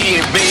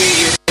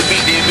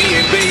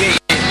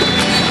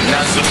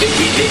 Now so they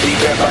be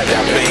grab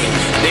that pain.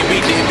 They be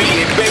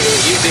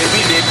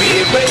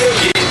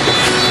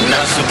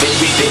now so they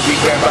be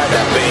grab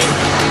that pain.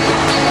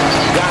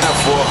 Ghana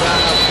for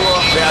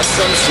there are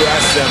some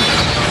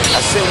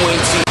I say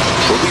wait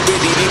but we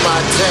ready my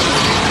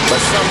attempt.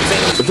 But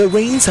something. The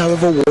rains,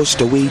 however,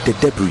 washed away the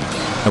debris,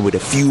 and with a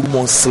few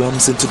more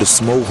slumps into the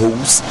small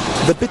holes,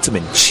 the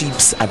bitumen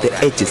chips at the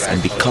edges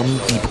and become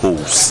deep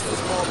holes.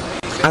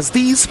 As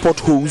these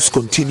potholes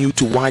continue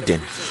to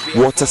widen,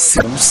 water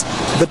seeps,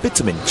 the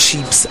bitumen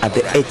chips at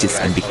the edges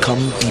and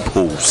become deep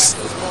holes.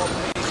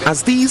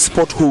 As these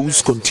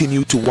potholes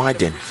continue to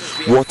widen,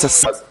 water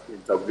seeps.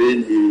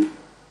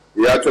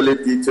 He actually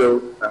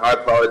detailed a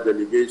high-powered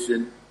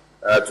delegation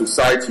to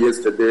site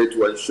yesterday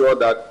to ensure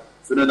that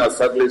Student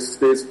Assembly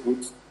stays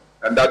put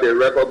and that they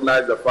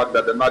recognize the fact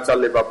that the Natural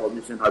Labour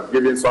Commission has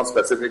given some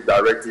specific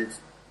directives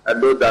and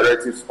those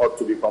directives ought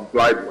to be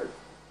complied with.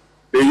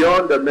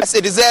 Beyond the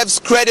it deserves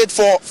credit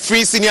for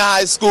free senior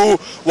high school,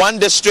 1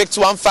 district,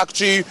 1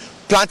 factory,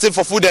 planting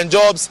for food and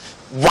jobs,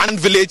 1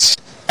 village,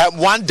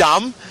 1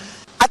 dam.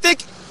 I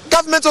think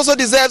government also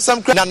deserves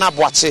some credit.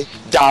 While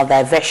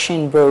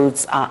diversion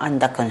roads are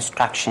under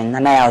construction,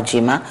 Nana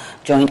Aljima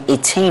joined a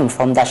team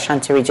from the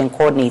Ashanti Region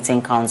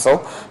Coordinating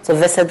Council to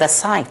visit the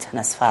site and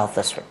has filed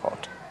this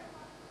report.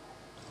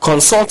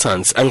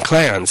 Consultants and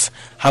clients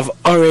have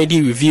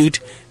already reviewed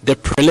the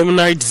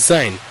preliminary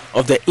design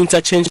of the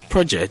interchange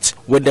project,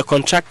 with the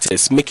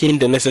contractors making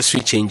the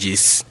necessary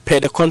changes. Per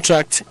the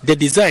contract, the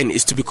design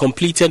is to be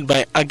completed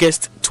by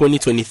August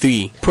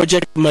 2023.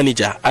 Project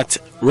manager at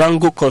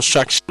Rango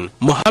Construction,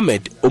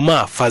 Mohammed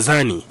Omar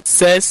Fazani,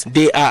 says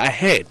they are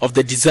ahead of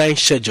the design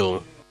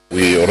schedule.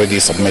 We already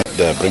submit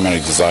the preliminary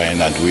design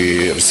and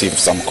we received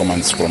some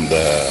comments from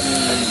the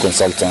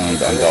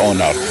consultant and the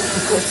owner.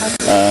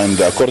 And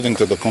according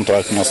to the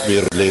contract, must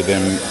be let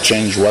them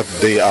change what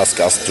they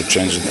ask us to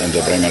change in the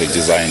preliminary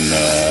design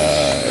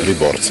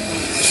report.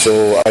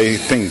 So I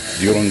think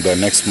during the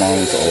next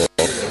month or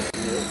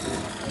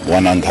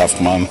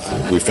 1.5 months,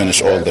 we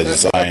finish all the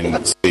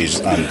design stage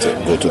and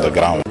go to the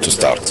ground to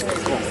start.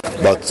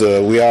 But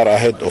we are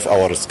ahead of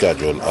our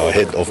schedule,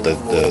 ahead of the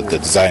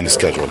design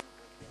schedule.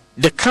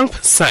 The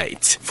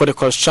campsite for the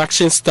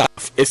construction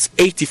staff is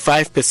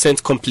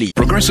 85% complete.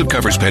 Progressive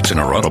covers pets in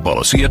our auto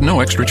policy at no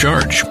extra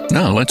charge.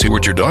 Now let's hear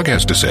what your dog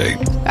has to say.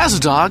 As a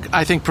dog,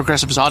 I think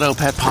Progressive's auto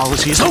pet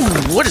policy is... Oh,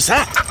 what is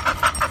that?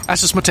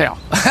 That's just my tail.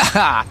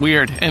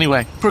 Weird.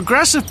 Anyway,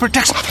 Progressive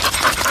protects...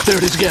 There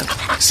it is again.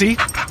 See?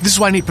 This is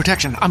why I need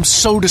protection. I'm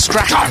so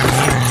distracted.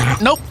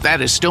 Nope,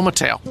 that is still my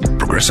tail.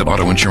 Progressive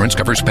Auto Insurance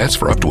covers pets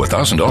for up to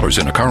 $1,000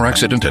 in a car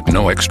accident at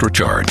no extra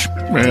charge.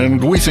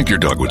 And we think your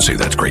dog would say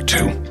that's great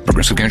too.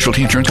 Progressive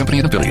Casualty Insurance Company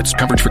and affiliates.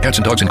 Coverage for cats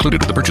and dogs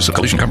included with the purchase of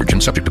collision coverage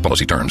and subject to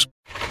policy terms.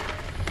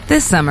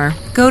 This summer,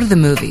 go to the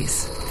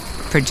movies.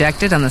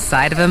 Projected on the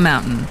side of a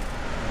mountain.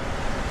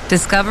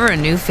 Discover a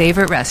new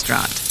favorite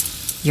restaurant.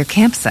 Your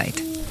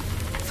campsite.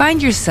 Find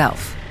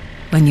yourself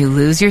when you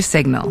lose your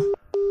signal.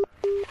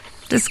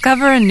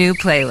 Discover a new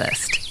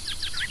playlist.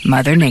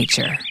 Mother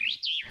Nature.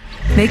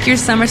 Make your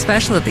summer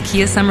special at the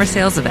Kia Summer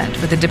Sales Event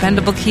with a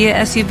dependable Kia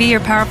SUV or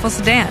powerful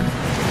sedan.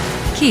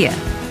 Kia,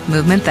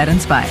 movement that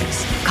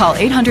inspires. Call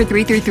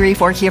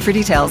 800-333-4KIA for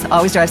details.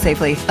 Always drive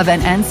safely.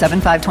 Event ends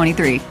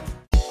 7/5/23.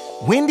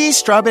 Wendy's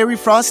Strawberry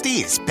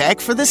Frosty is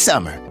back for the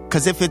summer.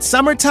 Because if it's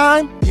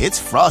summertime, it's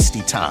Frosty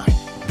time.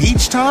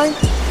 Beach time?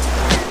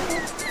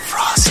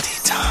 Frosty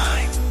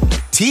time.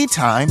 Tea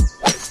time?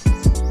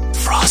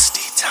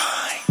 Frosty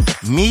time.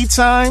 Me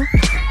time?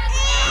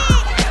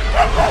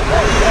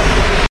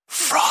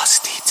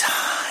 Frosty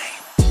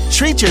time.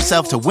 Treat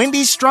yourself to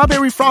Wendy's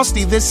Strawberry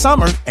Frosty this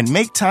summer and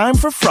make time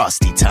for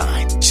Frosty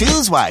time.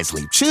 Choose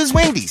wisely. Choose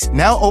Wendy's.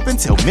 Now open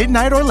till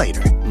midnight or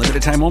later.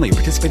 Limited time only.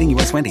 Participating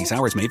U.S. Wendy's.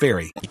 Hours may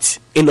vary.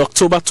 In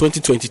October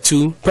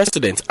 2022,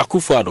 President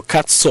Akufo-Addo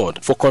cut sword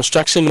for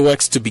construction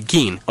works to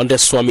begin on the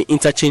Swami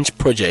Interchange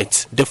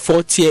Project. The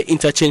 4-tier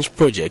interchange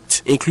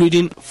project,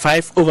 including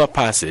 5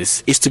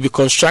 overpasses, is to be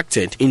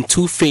constructed in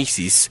 2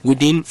 phases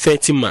within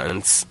 30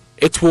 months.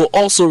 It will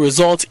also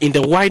result in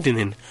the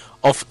widening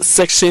of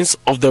sections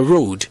of the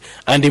road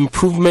and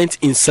improvement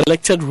in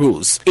selected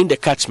roads in the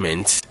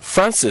catchment.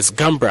 Francis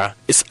Gambra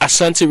is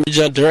Ashanti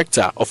Regional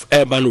Director of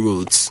Urban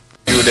Roads.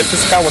 The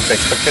fiscal was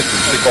expected to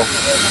take off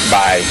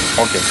by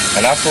August,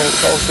 and also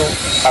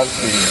as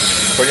the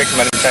project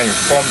manager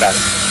informed us,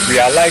 we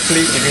are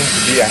likely even to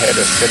be ahead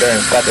of schedule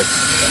and start the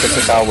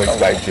fiscal work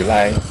by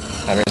July.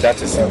 I mean,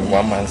 that is in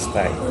 1 month's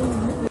time.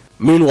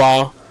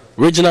 Meanwhile,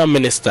 Regional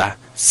Minister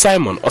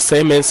Simon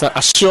Osei-Mensah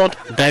assured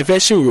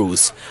diversion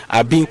roads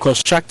are being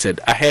constructed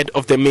ahead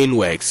of the main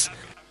works.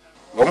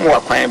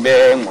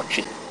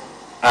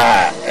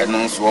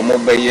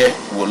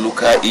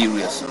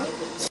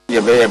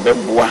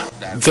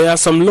 There are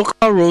some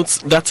local roads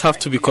that have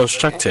to be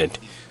constructed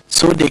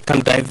so they can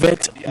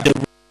divert the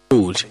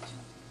road.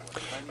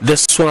 The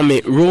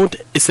Swami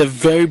Road is a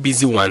very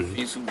busy one.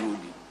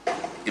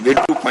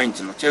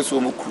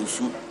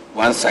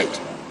 One side,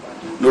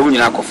 no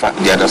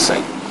the other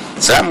side.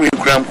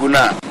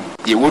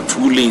 There were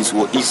 2 lanes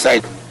for each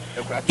side.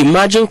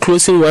 Imagine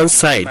closing one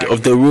side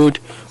of the road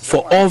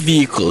for all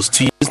vehicles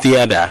to use the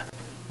other.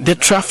 The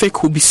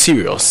traffic will be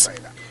serious.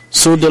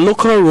 So the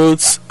local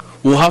roads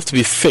will have to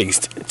be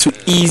fixed to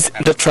ease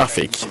the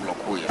traffic.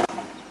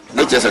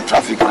 Not just a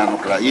traffic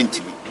until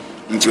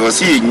you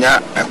see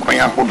a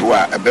quaya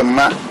hodwa, a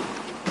bema,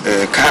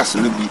 cars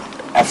will be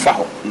a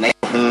foul,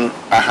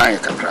 a higher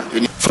capra.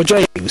 For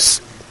JoyNews,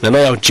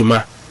 Nanaya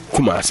Jima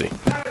Kumasi.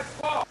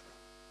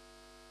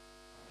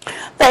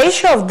 The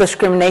issue of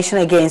discrimination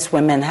against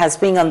women has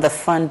been on the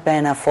front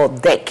burner for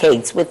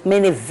decades, with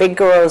many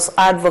vigorous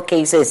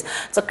advocacies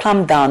to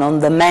clamp down on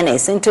the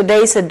menace. In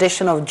today's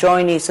edition of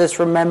JoyNews'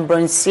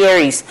 Remembrance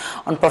series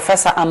on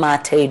Professor Ama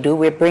Tedu,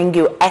 we bring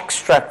you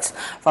extracts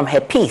from her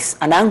piece,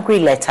 An Angry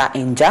Letter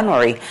in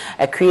January,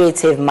 a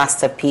creative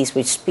masterpiece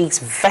which speaks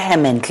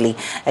vehemently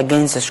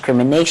against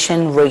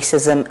discrimination,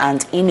 racism,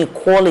 and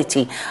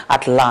inequality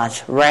at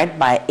large, read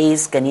by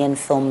ace Ghanaian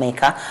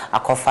filmmaker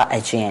Akofa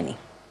Ajiani.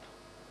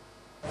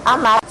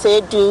 Ama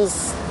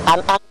Tedu's An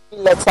Angry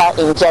Letter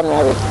in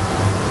January.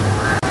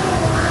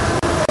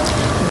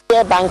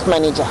 Dear Bank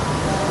Manager,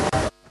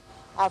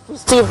 I've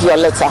received your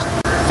letter.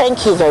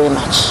 Thank you very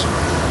much.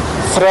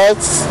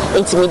 Threats,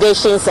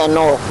 intimidations and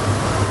all.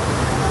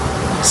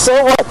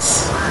 So what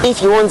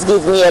if you won't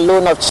give me a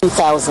loan of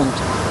 2,000?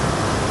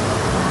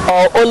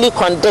 Or only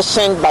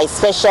conditioned by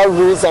special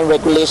rules and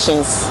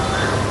regulations?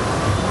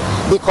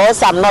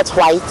 Because I'm not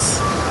white,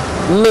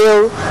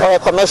 male or a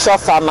commercial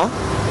farmer?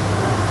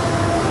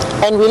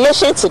 In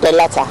relation to the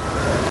letter,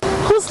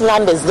 whose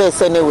land is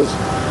this anyway?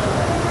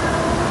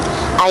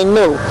 I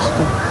know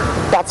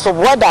that for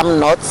what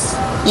I'm not,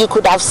 you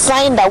could have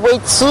signed away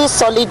 2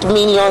 solid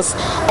millions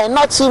and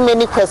not too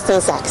many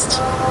questions asked.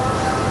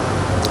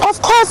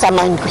 Of course I'm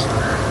angry.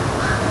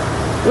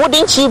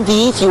 Wouldn't you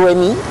be if you were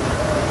me?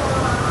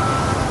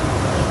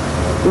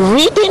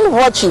 Reading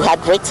what you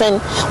had written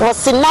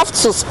was enough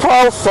to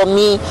spoil for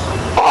me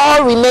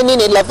all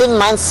remaining 11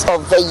 months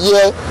of the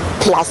year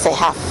plus a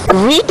half.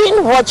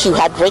 Reading what you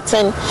had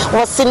written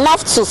was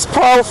enough to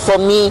spoil for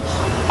me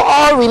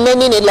all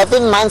remaining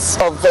 11 months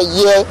of the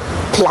year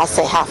plus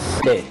a half.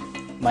 Hey,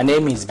 my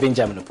name is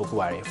Benjamin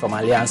Opokuware from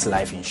Alliance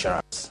Life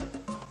Insurance.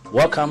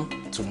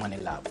 Welcome to Money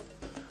Lab.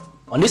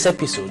 On this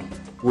episode,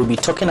 we'll be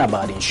talking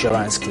about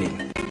insurance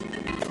claim.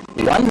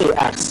 One may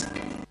ask,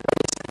 what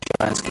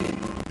is insurance claim?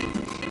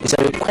 It's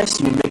a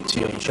request you make to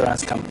your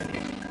insurance company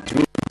to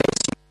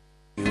reimburse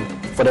you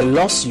for the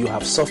loss you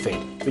have suffered,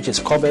 which is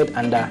covered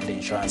under the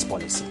insurance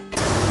policy.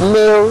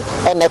 Male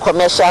and a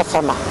commercial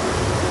farmer.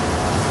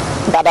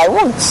 But I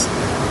won't.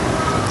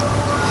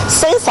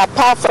 Since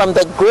apart from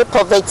the great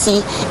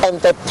poverty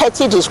and the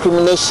petty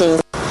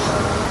discrimination,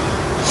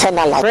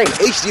 Great.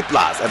 HD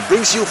Plus and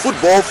brings you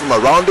football from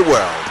around the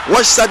world.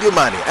 Watch Sadio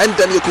Mane and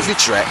Daniel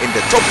Kufitre in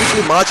the top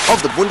weekly match of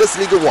the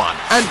Bundesliga 1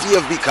 and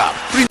DFB Cup,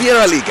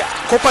 Primera Liga,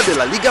 Copa de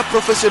la Liga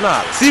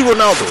Profesional, see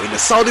Ronaldo in the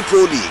Saudi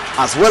Pro League,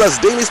 as well as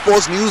daily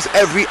sports news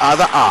every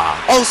other hour.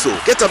 Also,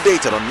 get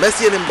updated on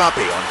Messi and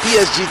Mbappe on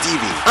PSG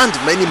TV and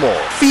many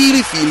more. Feely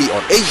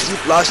on HD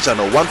Plus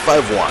channel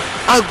 151.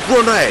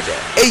 Agronaede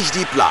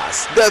HD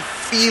Plus, the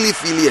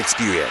Feely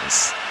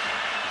experience.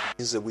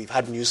 We've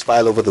had news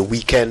file over the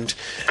weekend,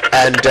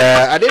 and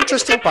an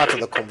interesting part of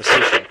the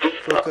conversation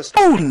focused.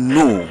 Oh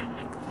no,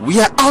 we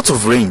are out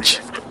of range.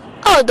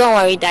 Oh, don't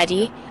worry,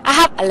 Daddy. I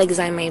have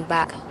Alexa in my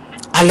bag.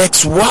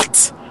 Alex,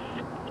 what?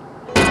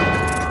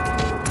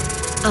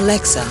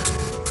 Alexa,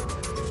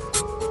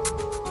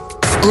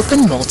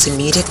 open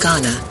Multimedia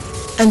Ghana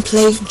and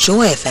play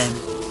Joy FM.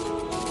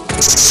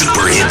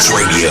 Super Hits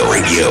Radio,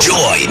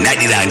 Joy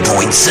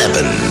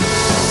 99.7.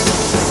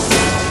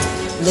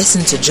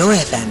 Listen to Joy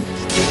FM,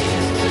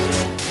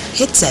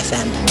 Hits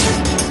FM,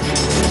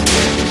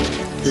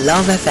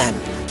 Love FM,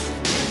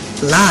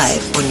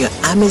 live on your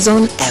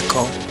Amazon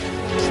Echo.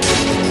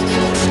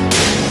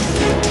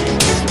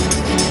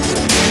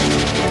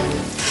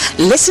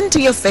 Listen to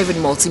your favorite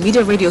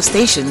multimedia radio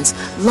stations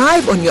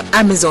live on your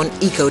Amazon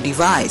Echo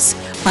device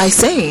by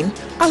saying,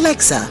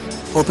 Alexa,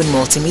 open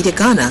Multimedia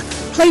Ghana,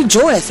 play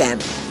Joy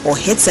FM or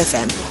Hits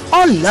FM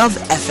or Love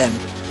FM.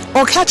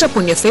 Or catch up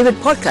on your favorite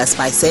podcast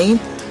by saying,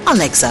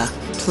 Alexa,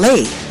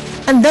 play,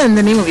 and then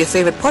the name of your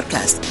favorite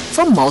podcast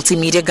from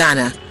Multimedia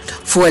Ghana.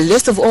 For a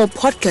list of all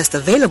podcasts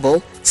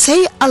available,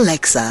 say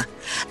Alexa.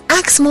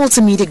 Ask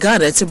Multimedia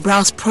Ghana to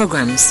browse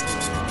programs.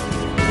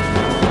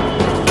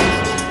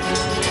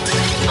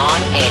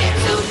 On air.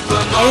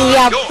 And we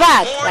are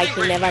back like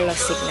we never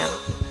lost signal.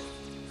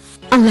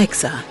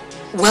 Alexa,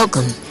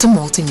 welcome to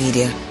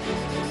Multimedia.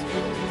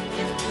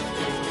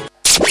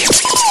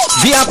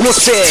 The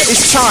atmosphere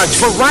is charged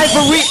for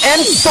rivalry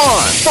and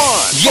fun.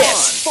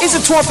 Yes, it's the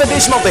 12th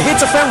edition of the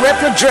Hits FM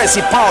Rep Your Jersey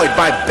powered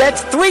by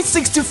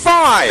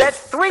Bet365.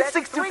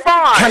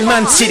 Can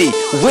Man City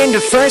win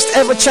the first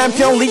ever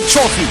Champions League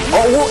trophy,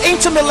 or will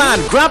Inter Milan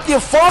grab their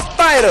 4th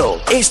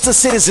title? It's the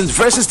Citizens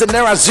versus the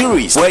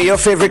Nerazzurris. Wear your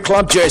favorite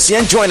club jersey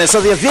and join us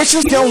at the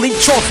Aviation Champions League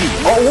trophy,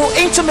 or will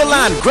Inter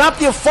Milan grab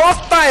their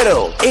 4th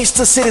title? It's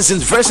the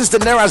Citizens versus the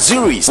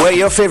Nerazzurris. Wear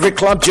your favorite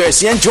club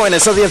jersey and join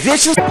us at the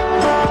Aviation.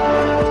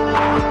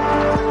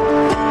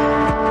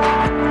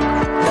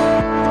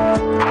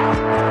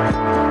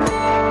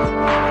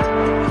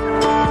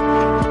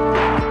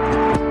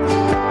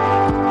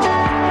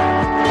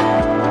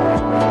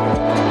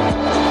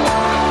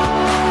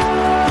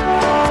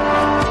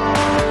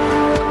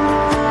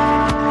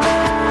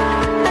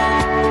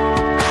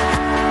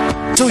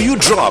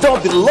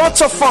 There'll be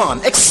lots of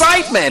fun,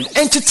 excitement,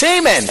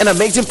 entertainment, and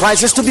amazing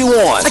prizes to be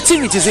won.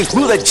 Activities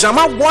include a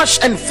Jama Wash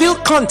and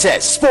Field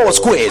contest, sports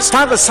quiz,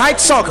 five-a-side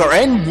soccer,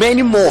 and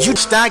many more.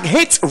 Hashtag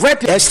Hit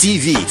Rep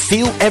STV.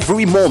 Feel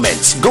every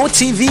moment. Go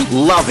TV,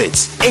 love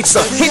it. It's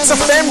the Hits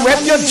FM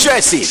Rep Your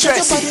Jersey.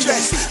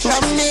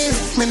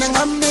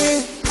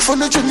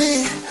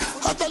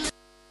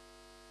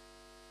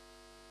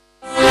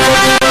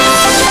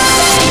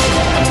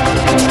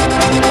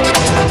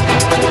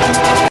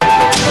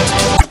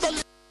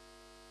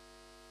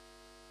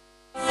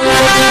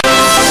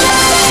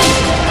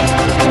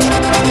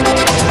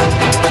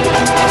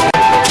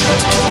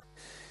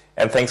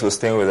 And thanks for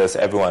staying with us,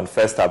 everyone.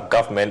 First up,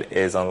 government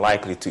is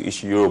unlikely to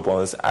issue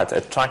Eurobonds at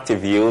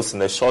attractive yields in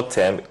the short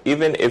term,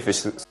 even if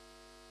it's...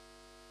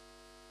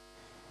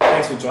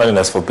 Thanks for joining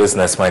us for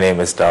business. My name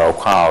is Darryl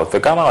Kwao. The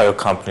Ghana Oil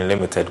Company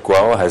Limited,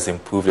 GOIL, has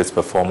improved its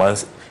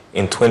performance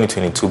in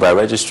 2022 by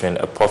registering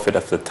a profit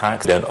after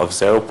tax of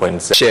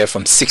 0.0 share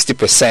from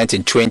 60%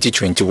 in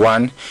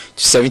 2021 to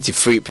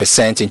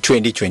 73% in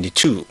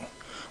 2022.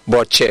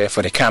 Board chair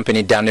for the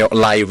company, Daniel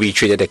Lai,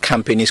 reiterated the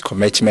company's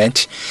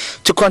commitment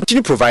to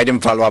continue providing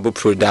valuable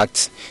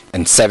products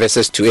and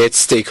services to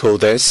its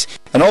stakeholders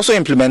and also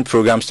implement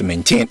programs to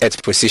maintain its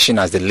position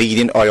as the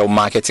leading oil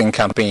marketing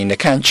company in the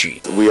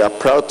country. We are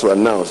proud to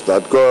announce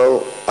that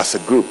GOIL as a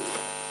group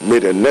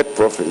made a net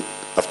profit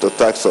after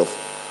tax of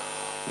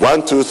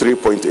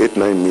 123.89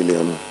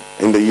 million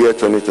in the year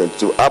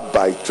 2022, up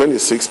by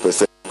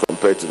 26%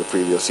 compared to the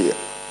previous year.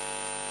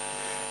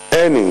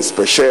 Earnings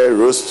per share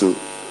rose to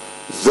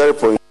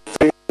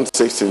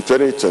 0.316 in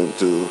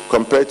 2022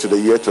 compared to the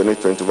year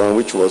 2021,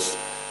 which was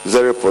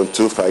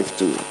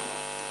 0.252.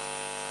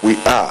 We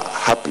are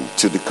happy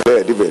to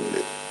declare a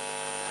dividend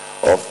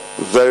of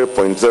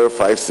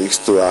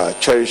 0.056 to our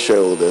cherished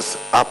shareholders,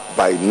 up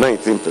by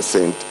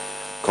 19%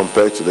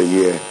 compared to the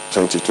year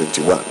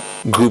 2021.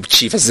 Group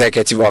Chief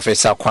Executive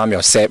Officer Kwame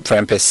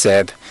Osei-Prempeh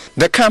said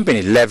the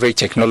company leveraged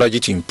technology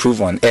to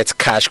improve on its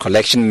cash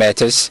collection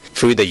methods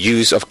through the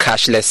use of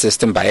cashless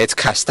system by its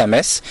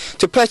customers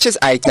to purchase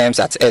items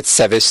at its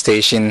service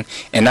station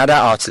and other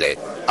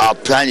outlets. Our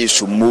plan is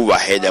to move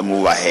ahead and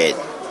move ahead.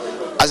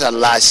 As of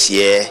last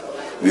year,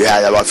 we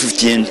had about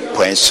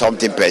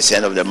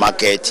 15% of the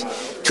market.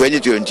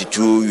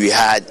 2022,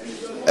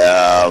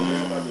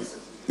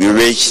 we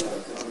reached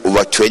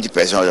over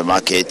 20% of the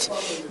market.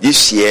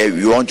 This year,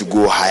 we want to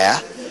go higher.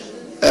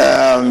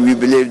 We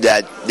believe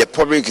that the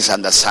public is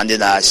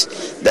understanding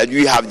us, that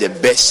we have the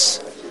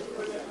best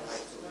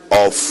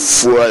of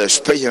fuel,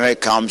 especially when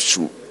it comes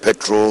to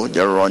petrol.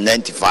 The Ron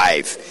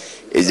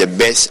 95 is the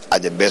best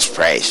at the best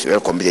price,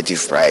 very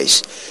competitive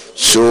price.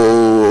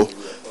 So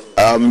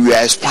we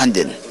are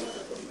expanding.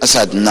 As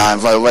at now,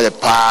 over the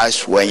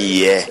past 1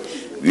 year,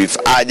 we've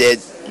added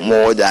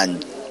more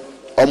than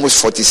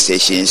almost 40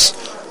 stations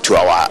to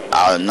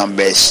our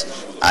numbers,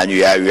 and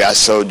we are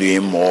still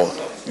doing more.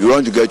 We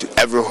want to go to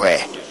everywhere,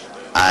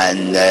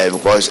 and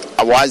because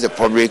once the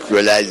public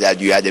realize that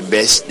we are the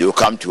best, they will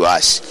come to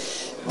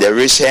us. The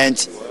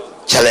recent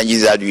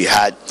challenges that we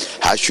had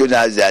have shown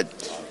us that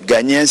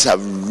Ghanaians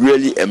have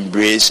really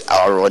embraced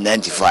our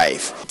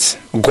 95.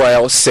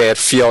 Goyle said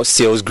fuel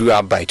sales grew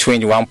up by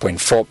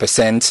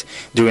 21.4%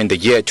 during the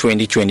year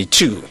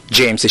 2022.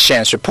 James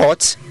Ishens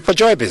reports for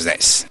Joy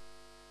Business.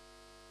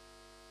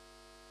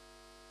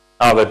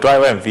 Now, the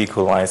Driver and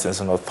Vehicle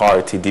Licensing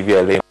Authority,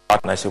 DVLA, in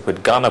partnership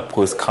with Ghana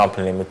Post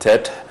Company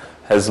Limited,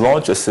 has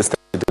launched a system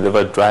to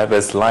deliver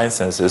driver's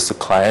licenses to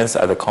clients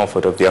at the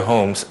comfort of their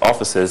homes,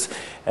 offices,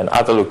 and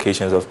other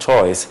locations of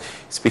choice.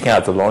 Speaking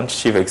at the launch,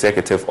 Chief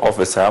Executive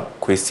Officer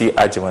Kwesi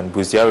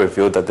Agyemang-Busia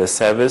revealed that the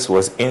service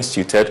was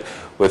instituted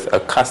with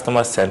a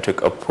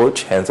customer-centric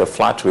approach, hence a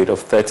flat rate of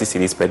 30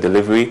 cedis per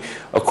delivery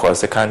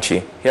across the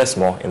country. Here's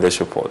more in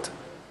this report.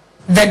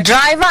 The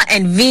Driver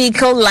and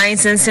Vehicle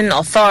Licensing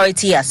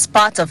Authority, as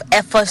part of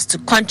efforts to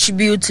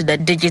contribute to the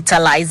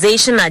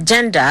digitalization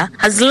agenda,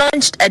 has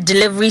launched a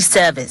delivery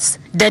service.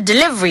 The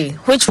delivery,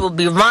 which will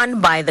be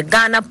run by the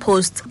Ghana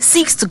Post,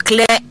 seeks to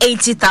clear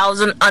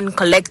 80,000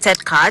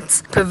 uncollected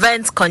cards,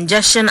 prevent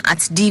congestion at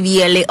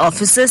DVLA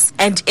offices,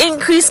 and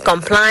increase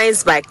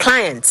compliance by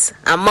clients,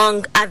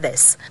 among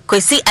others.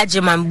 Kwesi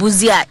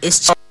Agyemang-Busia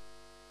is Chief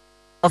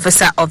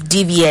Officer of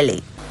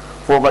DVLA.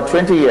 For over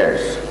 20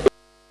 years,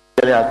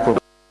 has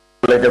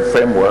provided a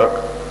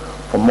framework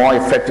for more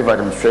effective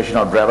administration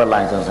of driver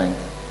licensing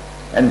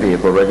and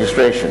vehicle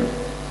registration.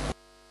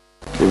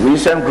 The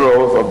recent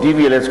growth of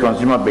DVLA's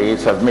consumer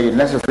base has made it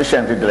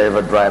necessary to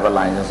deliver driver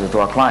licenses to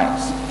our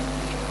clients.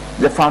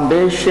 The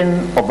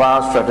foundation of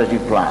our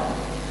strategic plan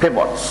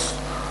pivots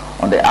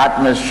on the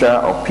admixture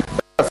of people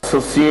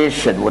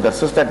association with a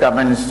sister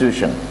government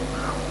institution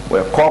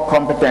where core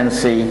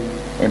competency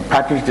in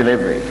package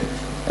delivery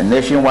and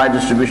nationwide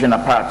distribution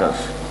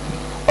apparatus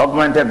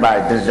augmented by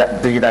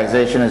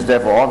digitization is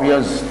therefore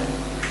obvious,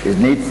 is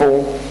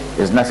needful,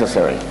 is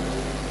necessary.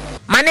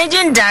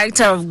 Managing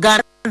Director of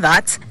Ghana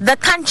that the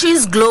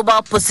country's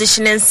global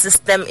positioning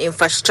system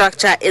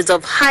infrastructure is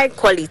of high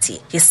quality.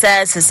 He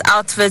says his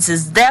outfit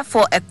is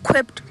therefore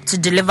equipped to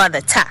deliver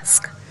the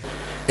task.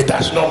 It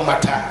does not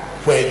matter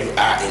where you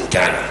are in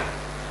Ghana.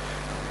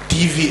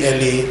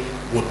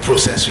 DVLA would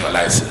process your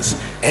license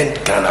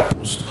and Ghana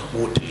Post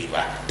will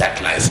deliver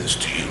that license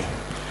to you.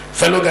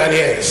 Fellow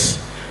Ghanaians,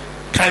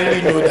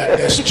 kindly know that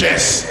the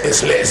stress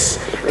is less.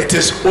 It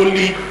is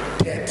only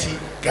 30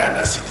 Ghana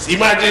cedis.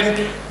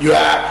 Imagine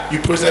you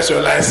process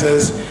your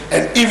license,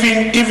 and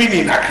even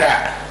in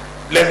Accra,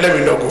 let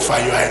me not go far,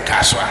 you are in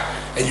Kaswa,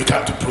 and you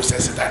come to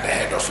process it at the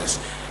head office.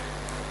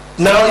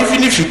 Now,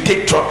 even if you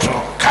take truck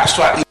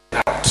Kaswa in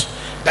and out,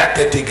 that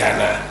 30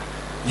 Ghana,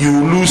 you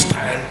lose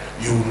time,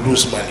 you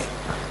lose money.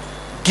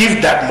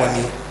 Give that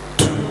money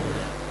to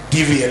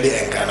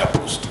DVLA and Ghana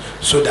Post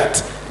so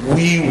that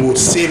we would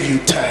save you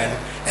time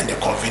and the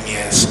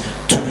convenience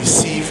to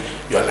receive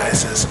your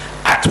license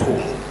at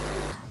home.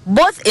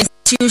 Both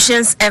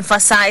institutions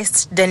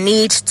emphasized the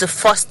need to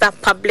foster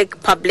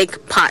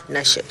public-public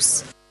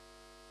partnerships.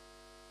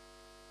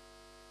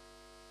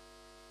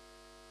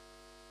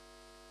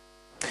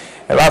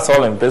 And that's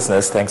all in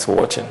business. Thanks for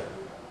watching.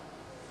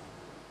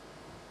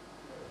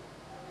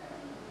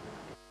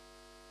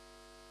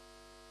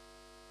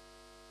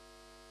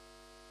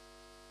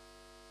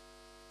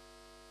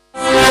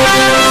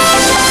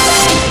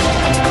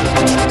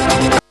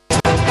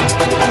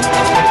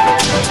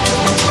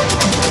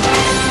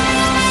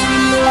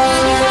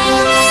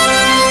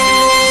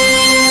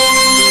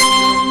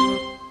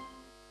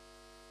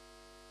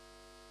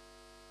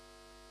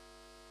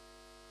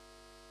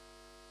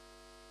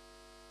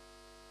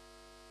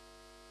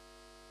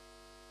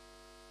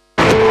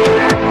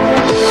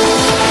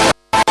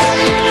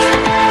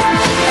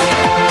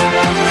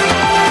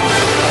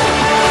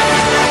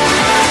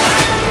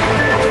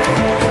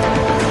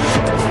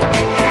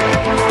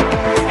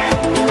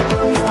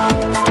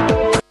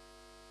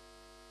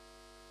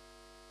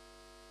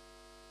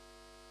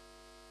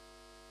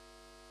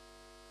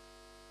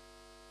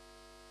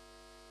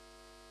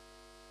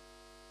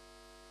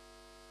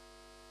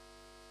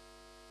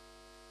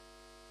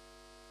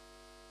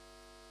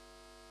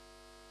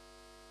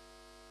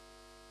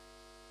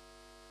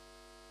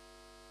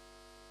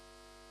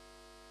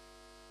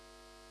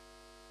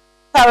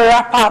 I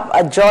wrap up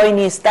a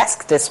JoyNews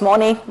Desk this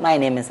morning. My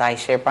name is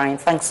Aisha Brian.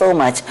 Thanks so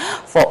much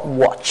for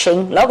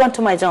watching. Log on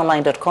to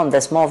myjoyonline.com.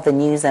 There's more of the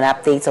news and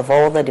updates of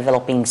all the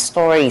developing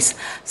stories.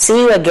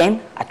 See you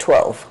again at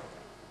 12.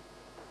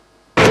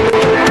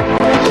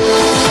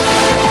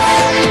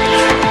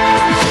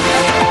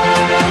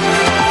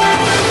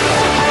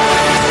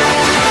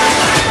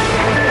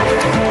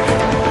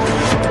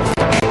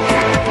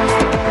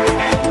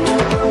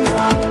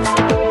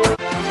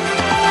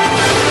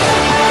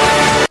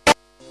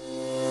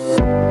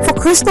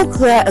 crystal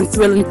clear and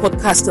thrilling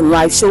podcasts and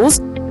live shows,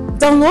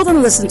 download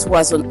and listen to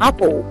us on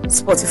Apple,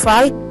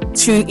 Spotify,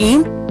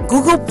 TuneIn,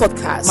 Google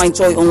Podcasts,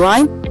 MyJoy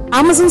Online,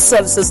 Amazon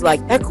services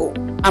like Echo,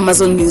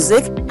 Amazon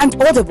Music, and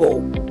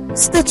Audible,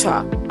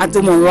 Stitcher,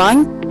 Adom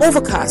Online,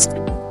 Overcast,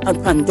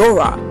 and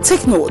Pandora.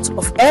 Take note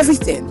of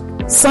everything.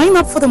 Sign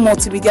up for the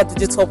multimedia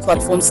digital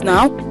platforms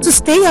now to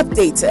stay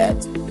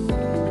updated.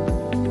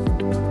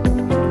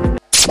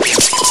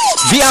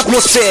 The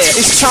atmosphere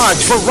is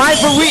charged for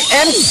rivalry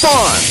and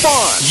fun.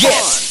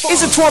 Yes,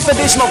 it's the 12th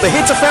edition of the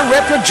Hit FM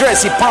Rep Your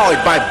Jersey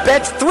powered by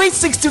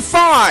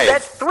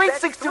Bet365.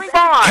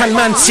 Can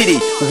Man City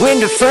win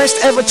the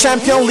first ever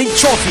Champions League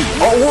trophy,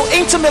 or will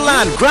Inter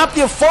Milan grab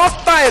their fourth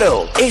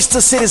title? It's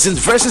the Citizens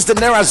versus the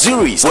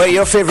Nerazzurris. Wear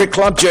your favorite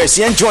club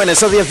jersey and join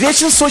us at the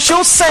Aviation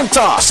Social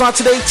Center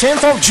Saturday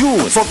 10th of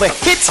June for the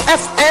Hit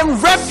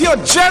FM Rep Your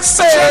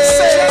Jersey.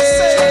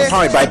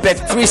 Powered by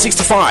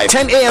Bet365.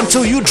 10 a.m.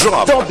 till you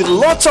drop. There'll be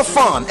lots of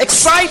fun,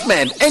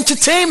 excitement,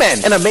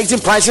 entertainment, and amazing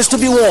prizes to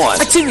be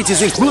won.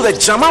 Activities include a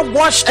Jama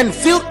Wash and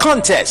Field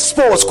contest,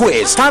 sports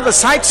quiz,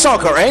 five-a-side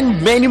soccer, and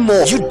many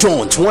more. You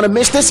don't want to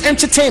miss this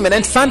entertainment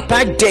and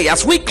fun-packed day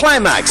as we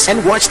climax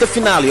and watch the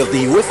finale of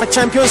the UEFA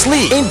Champions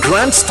League in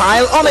grand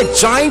style on a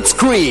giant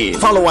screen.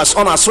 Follow us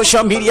on our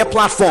social media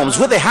platforms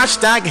with the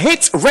hashtag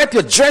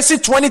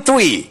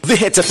HitRepYourJersey23. The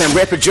Hit FM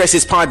Rep Your Jersey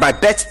is powered by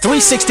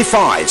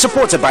Bet365,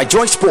 supported by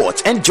Joy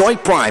Sport and Joy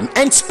Prime,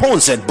 and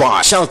sponsored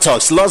by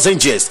Shelltox Lozenges,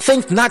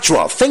 Think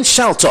Natural, Think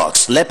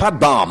Shelltox, Leopard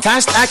Balm,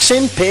 Fast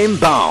Action Pain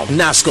Balm,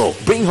 Nasco,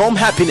 Bring Home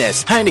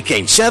Happiness,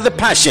 Heineken, Share the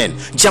Passion,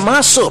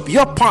 Jamal Soap,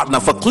 your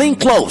partner for clean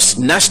clothes,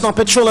 National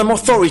Petroleum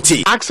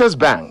Authority, Access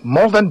Bank,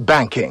 more than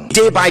banking,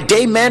 Day by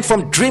Day Man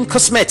from Dream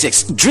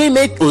Cosmetics, Dream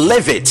It,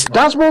 Live It,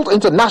 Dashboard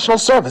International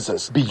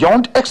Services,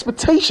 Beyond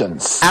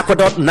Expectations,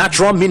 Aqueduct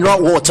Natural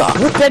Mineral Water,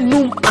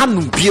 Wupenum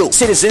Anubio,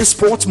 Citizen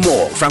Sports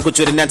Mall, Franco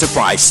Trading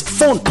Enterprise,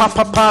 Phone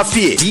Papa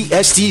Fee,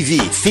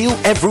 DSTV, feel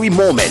every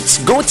moment,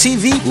 Go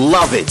TV,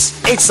 love it.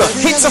 It's a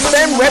Hits of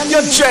Fame Rep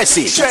Your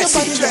Jersey.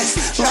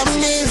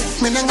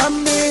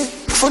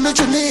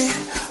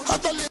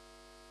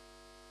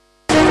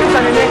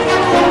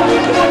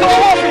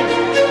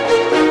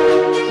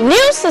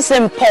 News is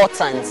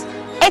important.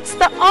 It's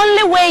the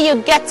only way you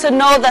get to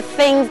know the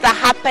things that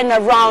happen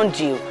around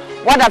you,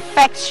 what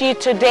affects you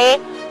today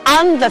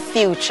and the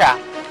future.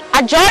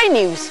 At Joy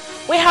News,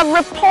 we have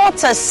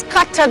reporters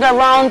scattered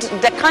around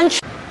the country.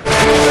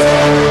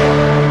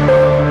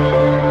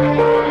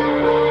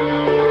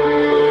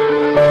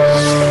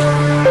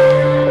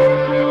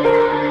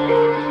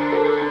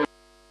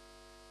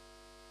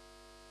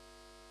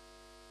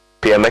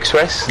 PM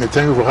Express. Thank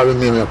you for having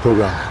me on your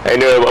program.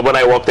 And when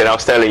I walked in, I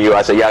was telling you,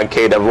 as a young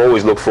kid, I've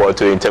always looked forward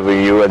to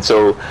interviewing you, and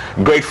so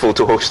grateful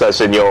to host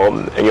us in your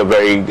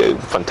very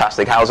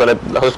fantastic house. And I was